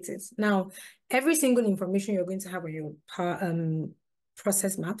understate it. Now, every single information you're going to have on your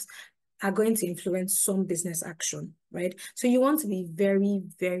process maps are going to influence some business action, right? So you want to be very,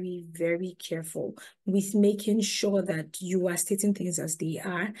 very, very careful with making sure that you are stating things as they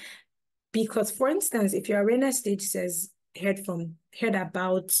are. Because, for instance, if your arena stage says heard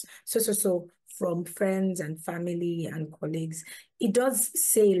about so from friends and family and colleagues, it does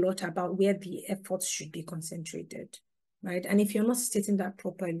say a lot about where the efforts should be concentrated, right? And if you're not stating that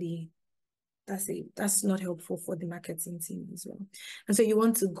properly, that's not helpful for the marketing team as well. And so you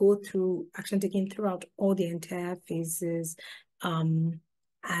want to go through action taking throughout all the entire phases,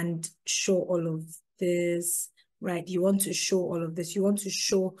 and show all of this, right? You want to show all of this. You want to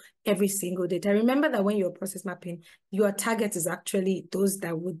show every single data. Remember that when you're process mapping, your target is actually those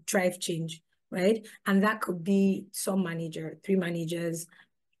that would drive change, right? And that could be some manager, 3 managers,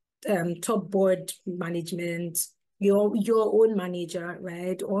 top board management, your own manager,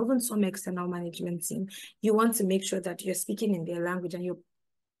 right? Or even some external management team. You want to make sure that you're speaking in their language and you're,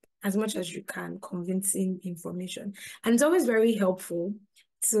 as much as you can, convincing information. And it's always very helpful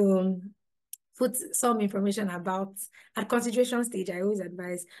to put some information about, at consideration stage, I always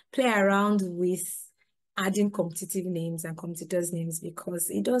advise, play around with adding competitive names and competitors' names,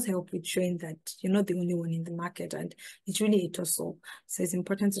 because it does help with showing that you're not the only one in the market, and it's really a tussle. So it's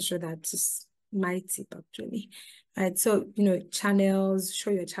important to show that. It's my tip, actually. Right. So, channels, show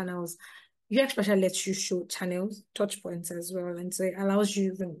your channels. UX Special lets you show channels, touch points as well. And so it allows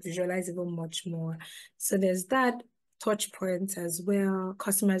you to visualize even much more. So there's that, touch points as well,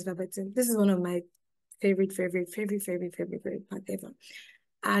 customers verbatim. This is one of my favorite part ever.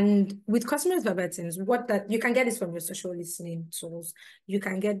 And with customers verbatims, you can get this from your social listening tools. You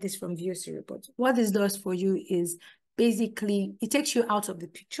can get this from VOC reports. What this does for you is basically it takes you out of the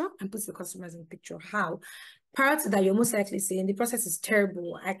picture and puts the customers in the picture. How? Prior to that, you're most likely saying the process is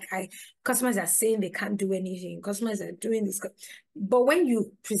terrible. Customers are saying they can't do anything. Customers are doing this. But when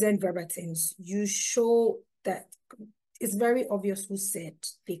you present verbatims, you show that it's very obvious who said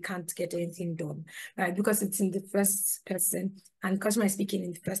they can't get anything done, right? Because it's in the first person, and customer is speaking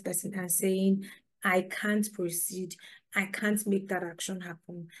in the first person and saying, I can't proceed, I can't make that action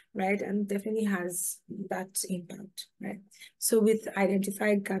happen, right? And definitely has that impact, right? So with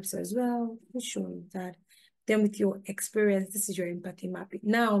identified gaps as well, we show that. Then with your experience, this is your empathy mapping.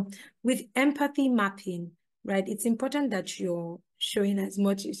 Now, with empathy mapping, right, it's important that you're showing as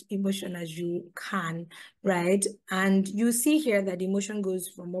much emotion as you can, right? And you see here that the emotion goes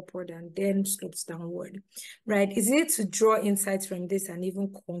from upward and then slopes downward, right? Is it to draw insights from this and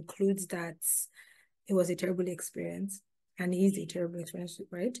even conclude that it was a terrible experience and it is a terrible experience,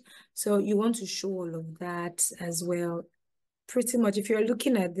 right? So you want to show all of that as well. Pretty much, if you're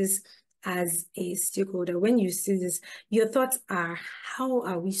looking at this as a stakeholder, when you see this, your thoughts are, how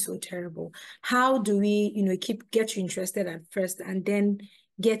are we so terrible? How do we, get you interested at first and then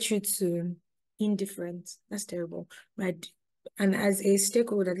get you to indifferent? That's terrible, right? And as a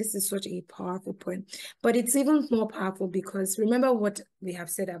stakeholder, this is such a powerful point. But it's even more powerful because remember what we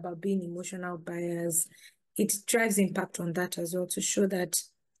have said about being emotional buyers. It drives impact on that as well, to show that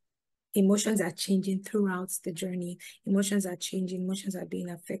emotions are changing throughout the journey. Emotions are changing, emotions are being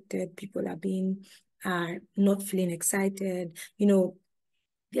affected, people are not feeling excited,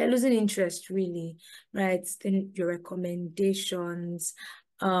 they're losing interest really, right? Then your recommendations,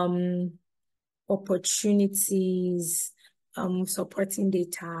 opportunities, supporting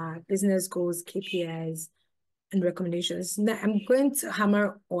data, business goals, KPIs, and recommendations. Now I'm going to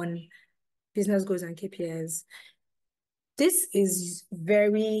hammer on business goals and KPIs. This is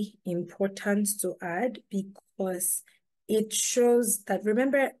very important to add because it shows that,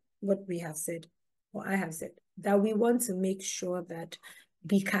 remember what we have said, or I have said, that we want to make sure that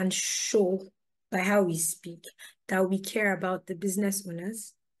we can show by how we speak that we care about the business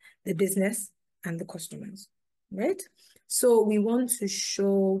owners, the business, and the customers, right? So we want to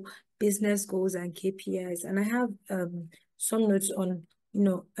show business goals and KPIs. And I have some notes on,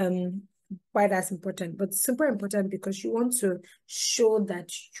 why that's important, but super important because you want to show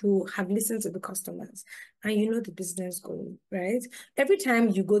that you have listened to the customers and you know the business goal, right? Every time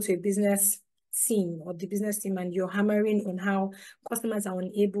you go to a business team or the business team and you're hammering on how customers are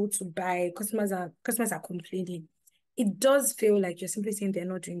unable to buy, customers are complaining, it does feel like you're simply saying they're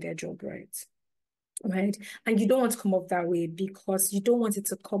not doing their job right. Right. And you don't want to come off that way because you don't want it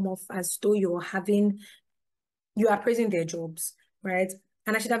to come off as though you are praising their jobs, right?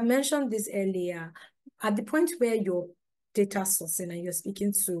 And I should have mentioned this earlier. At the point where you're data sourcing and you're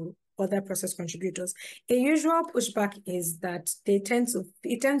speaking to other process contributors, a usual pushback is that it tends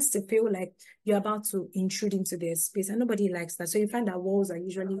to feel like you're about to intrude into their space, and nobody likes that. So you find that walls are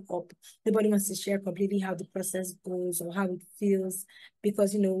usually up. Nobody wants to share completely how the process goes or how it feels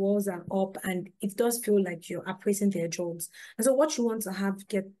because walls are up and it does feel like you're appraising their jobs. And so what you want to have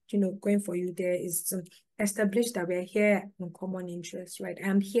going for you there is to establish that we're here in common interest, right?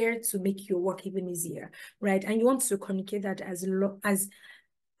 I'm here to make your work even easier, right? And you want to communicate that as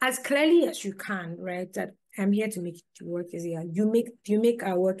clearly as you can, right? That I'm here to make your work easier. You make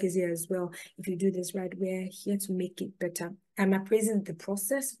our work easier as well. If you do this right, we're here to make it better. I'm appraising the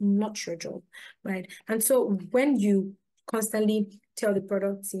process, not your job, right? And so when you constantly tell the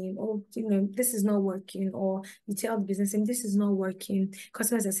product team, oh, this is not working, or you tell the business team, this is not working,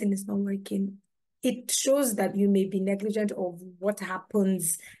 customers are saying it's not working, it shows that you may be negligent of what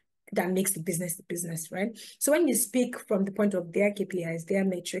happens that makes the business, right? So when you speak from the point of their KPIs, their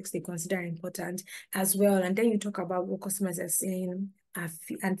metrics, they consider important as well, and then you talk about what customers are saying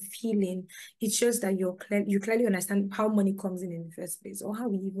and feeling, it shows that you clearly understand how money comes in the first place, or how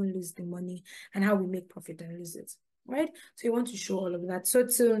we even lose the money, and how we make profit and lose it, right? So you want to show all of that. So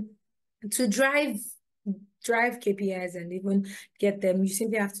to drive KPIs and even get them, you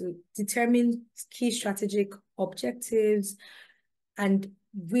simply have to determine key strategic objectives, and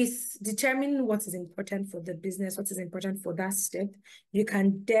with determining what is important for the business, what is important for that step, you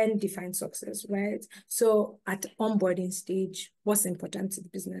can then define success, right? So at onboarding stage, what's important to the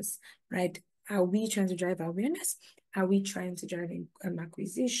business, right? Are we trying to drive awareness? Are we trying to drive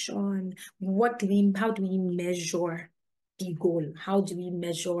acquisition? How do we measure the goal? How do we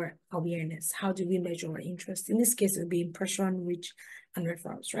measure awareness? How do we measure interest? In this case, it would be impression, reach, and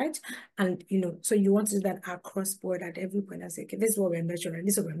referrals, right? And so you want to do that across board at every point and say, okay, this is what we're measuring,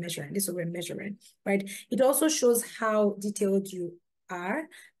 this is what we're measuring, this is what we're measuring, right? It also shows how detailed you are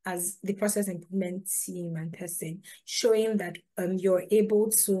as the process improvement team and testing, showing that you're able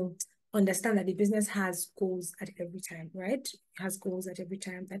to understand that the business has goals at every time, right? It has goals at every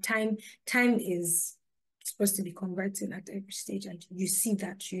time. That time is supposed to be converting at every stage, and you see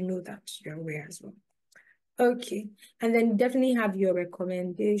that, you're aware as well. Okay, and then definitely have your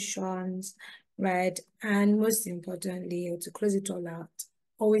recommendations, right? And most importantly, to close it all out,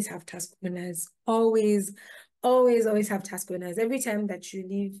 always have task owners. Always, always, always have task owners. Every time that you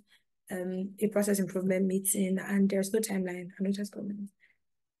leave a process improvement meeting and there's no timeline and no task owners,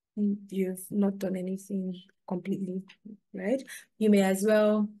 you've not done anything completely, right? You may as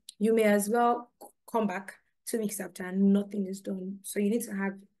well come back 2 weeks after and nothing is done. So you need to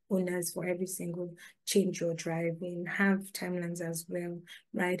have owners for every single change you're driving, have timelines as well,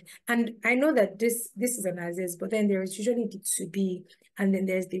 right? And I know that this is an as is, but then there is usually the to be, and then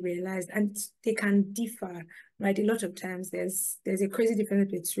there's the realized, and they can differ, right? A lot of times there's a crazy difference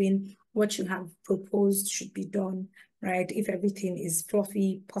between what you have proposed should be done, right? If everything is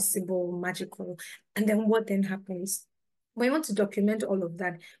fluffy, possible, magical, and then what then happens? Well, you want to document all of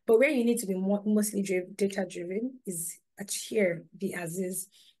that, but where you need to be mostly data driven is at here, the as is,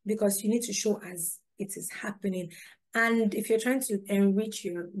 because you need to show as it is happening. And if you're trying to enrich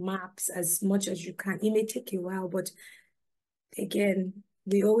your maps as much as you can, it may take a while, but again,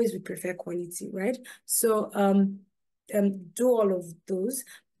 we always would prefer quality, right? So do all of those,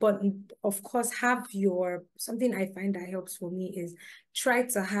 but of course have something I find that helps for me is try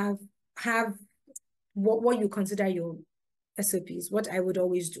to have what you consider your SOPs, what I would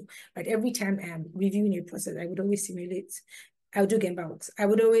always do, right? Every time I am reviewing a process, I would always simulate. I would do Gemba works. I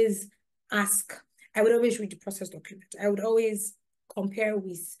would always ask. I would always read the process document. I would always compare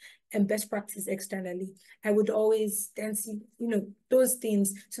with best practice externally. I would always then see, those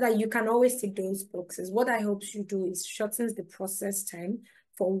things so that you can always tick those boxes. What that helps you do is shortens the process time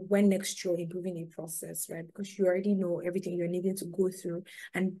for when next you're improving a process, right? Because you already know everything you're needing to go through,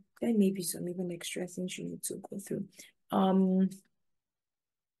 and there may be some even extra things you need to go through.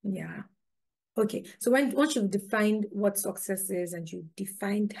 Yeah. Okay, so once you've defined what success is and you've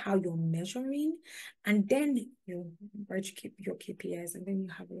defined how you're measuring, and then you merge your KPIs, and then you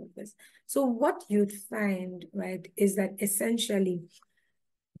have all of this. So what you'd find, right, is that essentially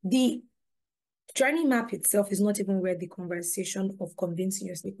the journey map itself is not even where the conversation of convincing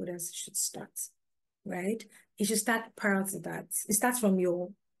your stakeholders should start, right? It should start prior to that. It starts from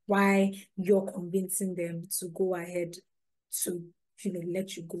why you're convincing them to go ahead to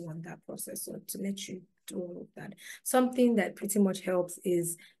let you go on that process, or to let you do all of that. Something that pretty much helps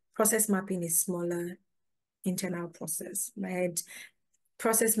is process mapping a smaller internal process, right?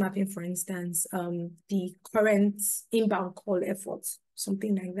 Process mapping, for instance, the current inbound call efforts,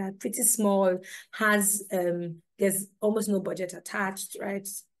 something like that, pretty small, has there's almost no budget attached, right?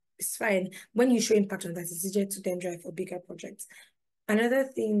 It's fine. When you show impact on that, it's easier to then drive for bigger projects. Another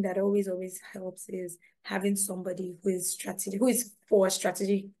thing that always helps is having somebody who is for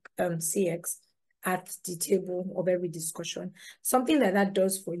strategic CX at the table of every discussion. Something that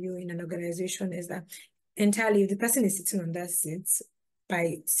does for you in an organization is that entirely, if the person is sitting on that seat,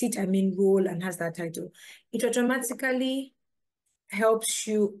 by seat I mean role, and has that title, it automatically helps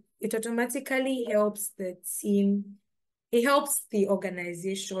the team. It helps the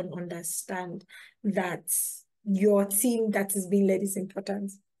organization understand that your team that is being led is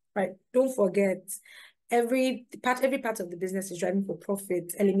important, right? Don't forget, every part of the business is driving for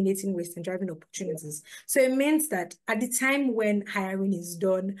profit, eliminating waste, and driving opportunities. So it means that at the time when hiring is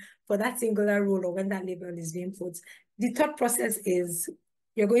done for that singular role, or when that label is being put, the thought process is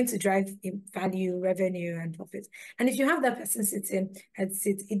you're going to drive value, revenue, and profit. And if you have that person sitting at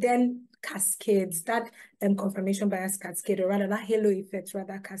it then cascades, that confirmation bias cascade, or rather that halo effect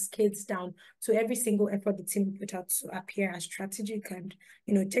rather cascades down to every single effort the team put out to appear as strategic. And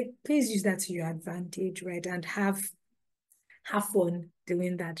please use that to your advantage, right? And have fun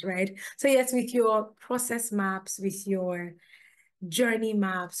doing that, right? So yes, with your process maps, with your journey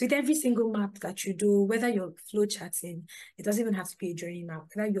maps, with every single map that you do, whether you're flow chatting, it doesn't even have to be a journey map,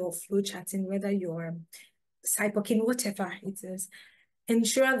 whether you're flow chatting, whether you're cyberking, whatever it is,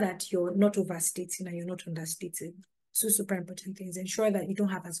 ensure that you're not overstating and you're not understating. Two super important things. Ensure that you don't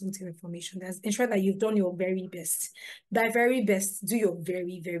have assumptive information. Ensure that you've done your very best. By very best, do your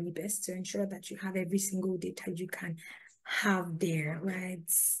very, very best to ensure that you have every single data you can have there, right?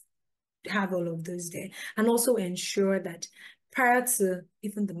 Have all of those there. And also ensure that prior to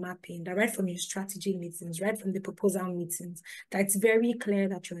even the mapping, that right from your strategy meetings, right from the proposal meetings, that it's very clear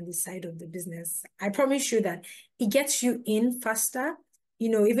that you're on the side of the business. I promise you that it gets you in faster,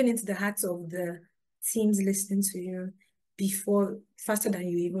 even into the hearts of the teams listening to you faster than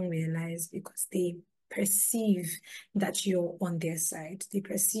you even realize, because they perceive that you're on their side. They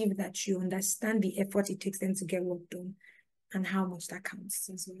perceive that you understand the effort it takes them to get work done and how much that counts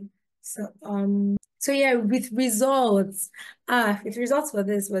as well. So yeah, with results for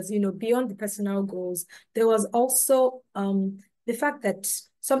this was, beyond the personal goals, there was also the fact that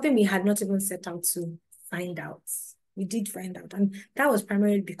something we had not even set out to find out. We did find out, and that was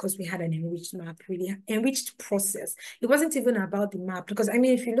primarily because we had an enriched map, really enriched process. It wasn't even about the map, because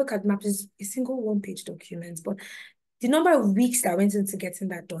if you look at maps, it's a single one-page document, but the number of weeks that went into getting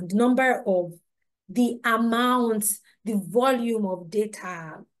that done, the amount, the volume of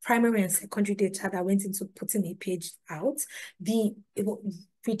data, primary and secondary data that went into putting a page out, it was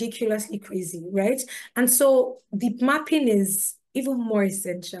ridiculously crazy, right? And so the mapping is even more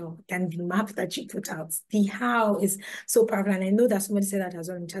essential than the map that you put out. The how is so powerful. And I know that somebody said that as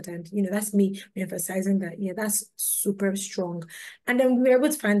well in chat, and that's me emphasizing that, yeah, that's super strong. And then we were able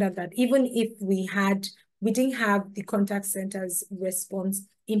to find out that even if we didn't have the contact center's response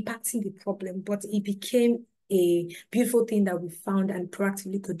impacting the problem, but it became a beautiful thing that we found and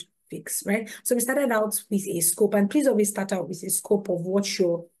proactively could fix, right? So we started out with a scope, and please always start out with a scope of what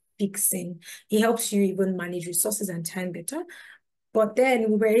you're fixing. It helps you even manage resources and time better. But then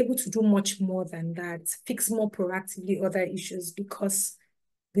we were able to do much more than that, fix more proactively other issues, because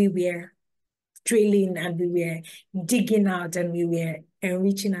we were drilling and we were digging out and we were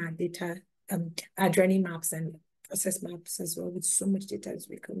enriching our data, our journey maps and process maps as well with so much data as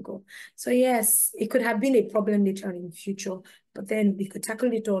we can go. So yes, it could have been a problem later in the future, but then we could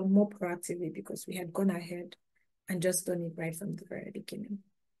tackle it on more proactively because we had gone ahead and just done it right from the very beginning.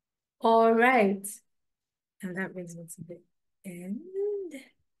 All right. And that brings me to the end.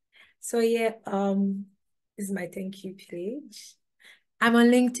 So yeah, this is my thank you page. I'm on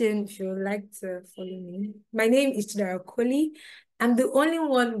LinkedIn if you would like to follow me. My name is Chidera Okolie. I'm the only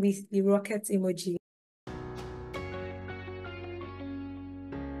one with the rocket emoji.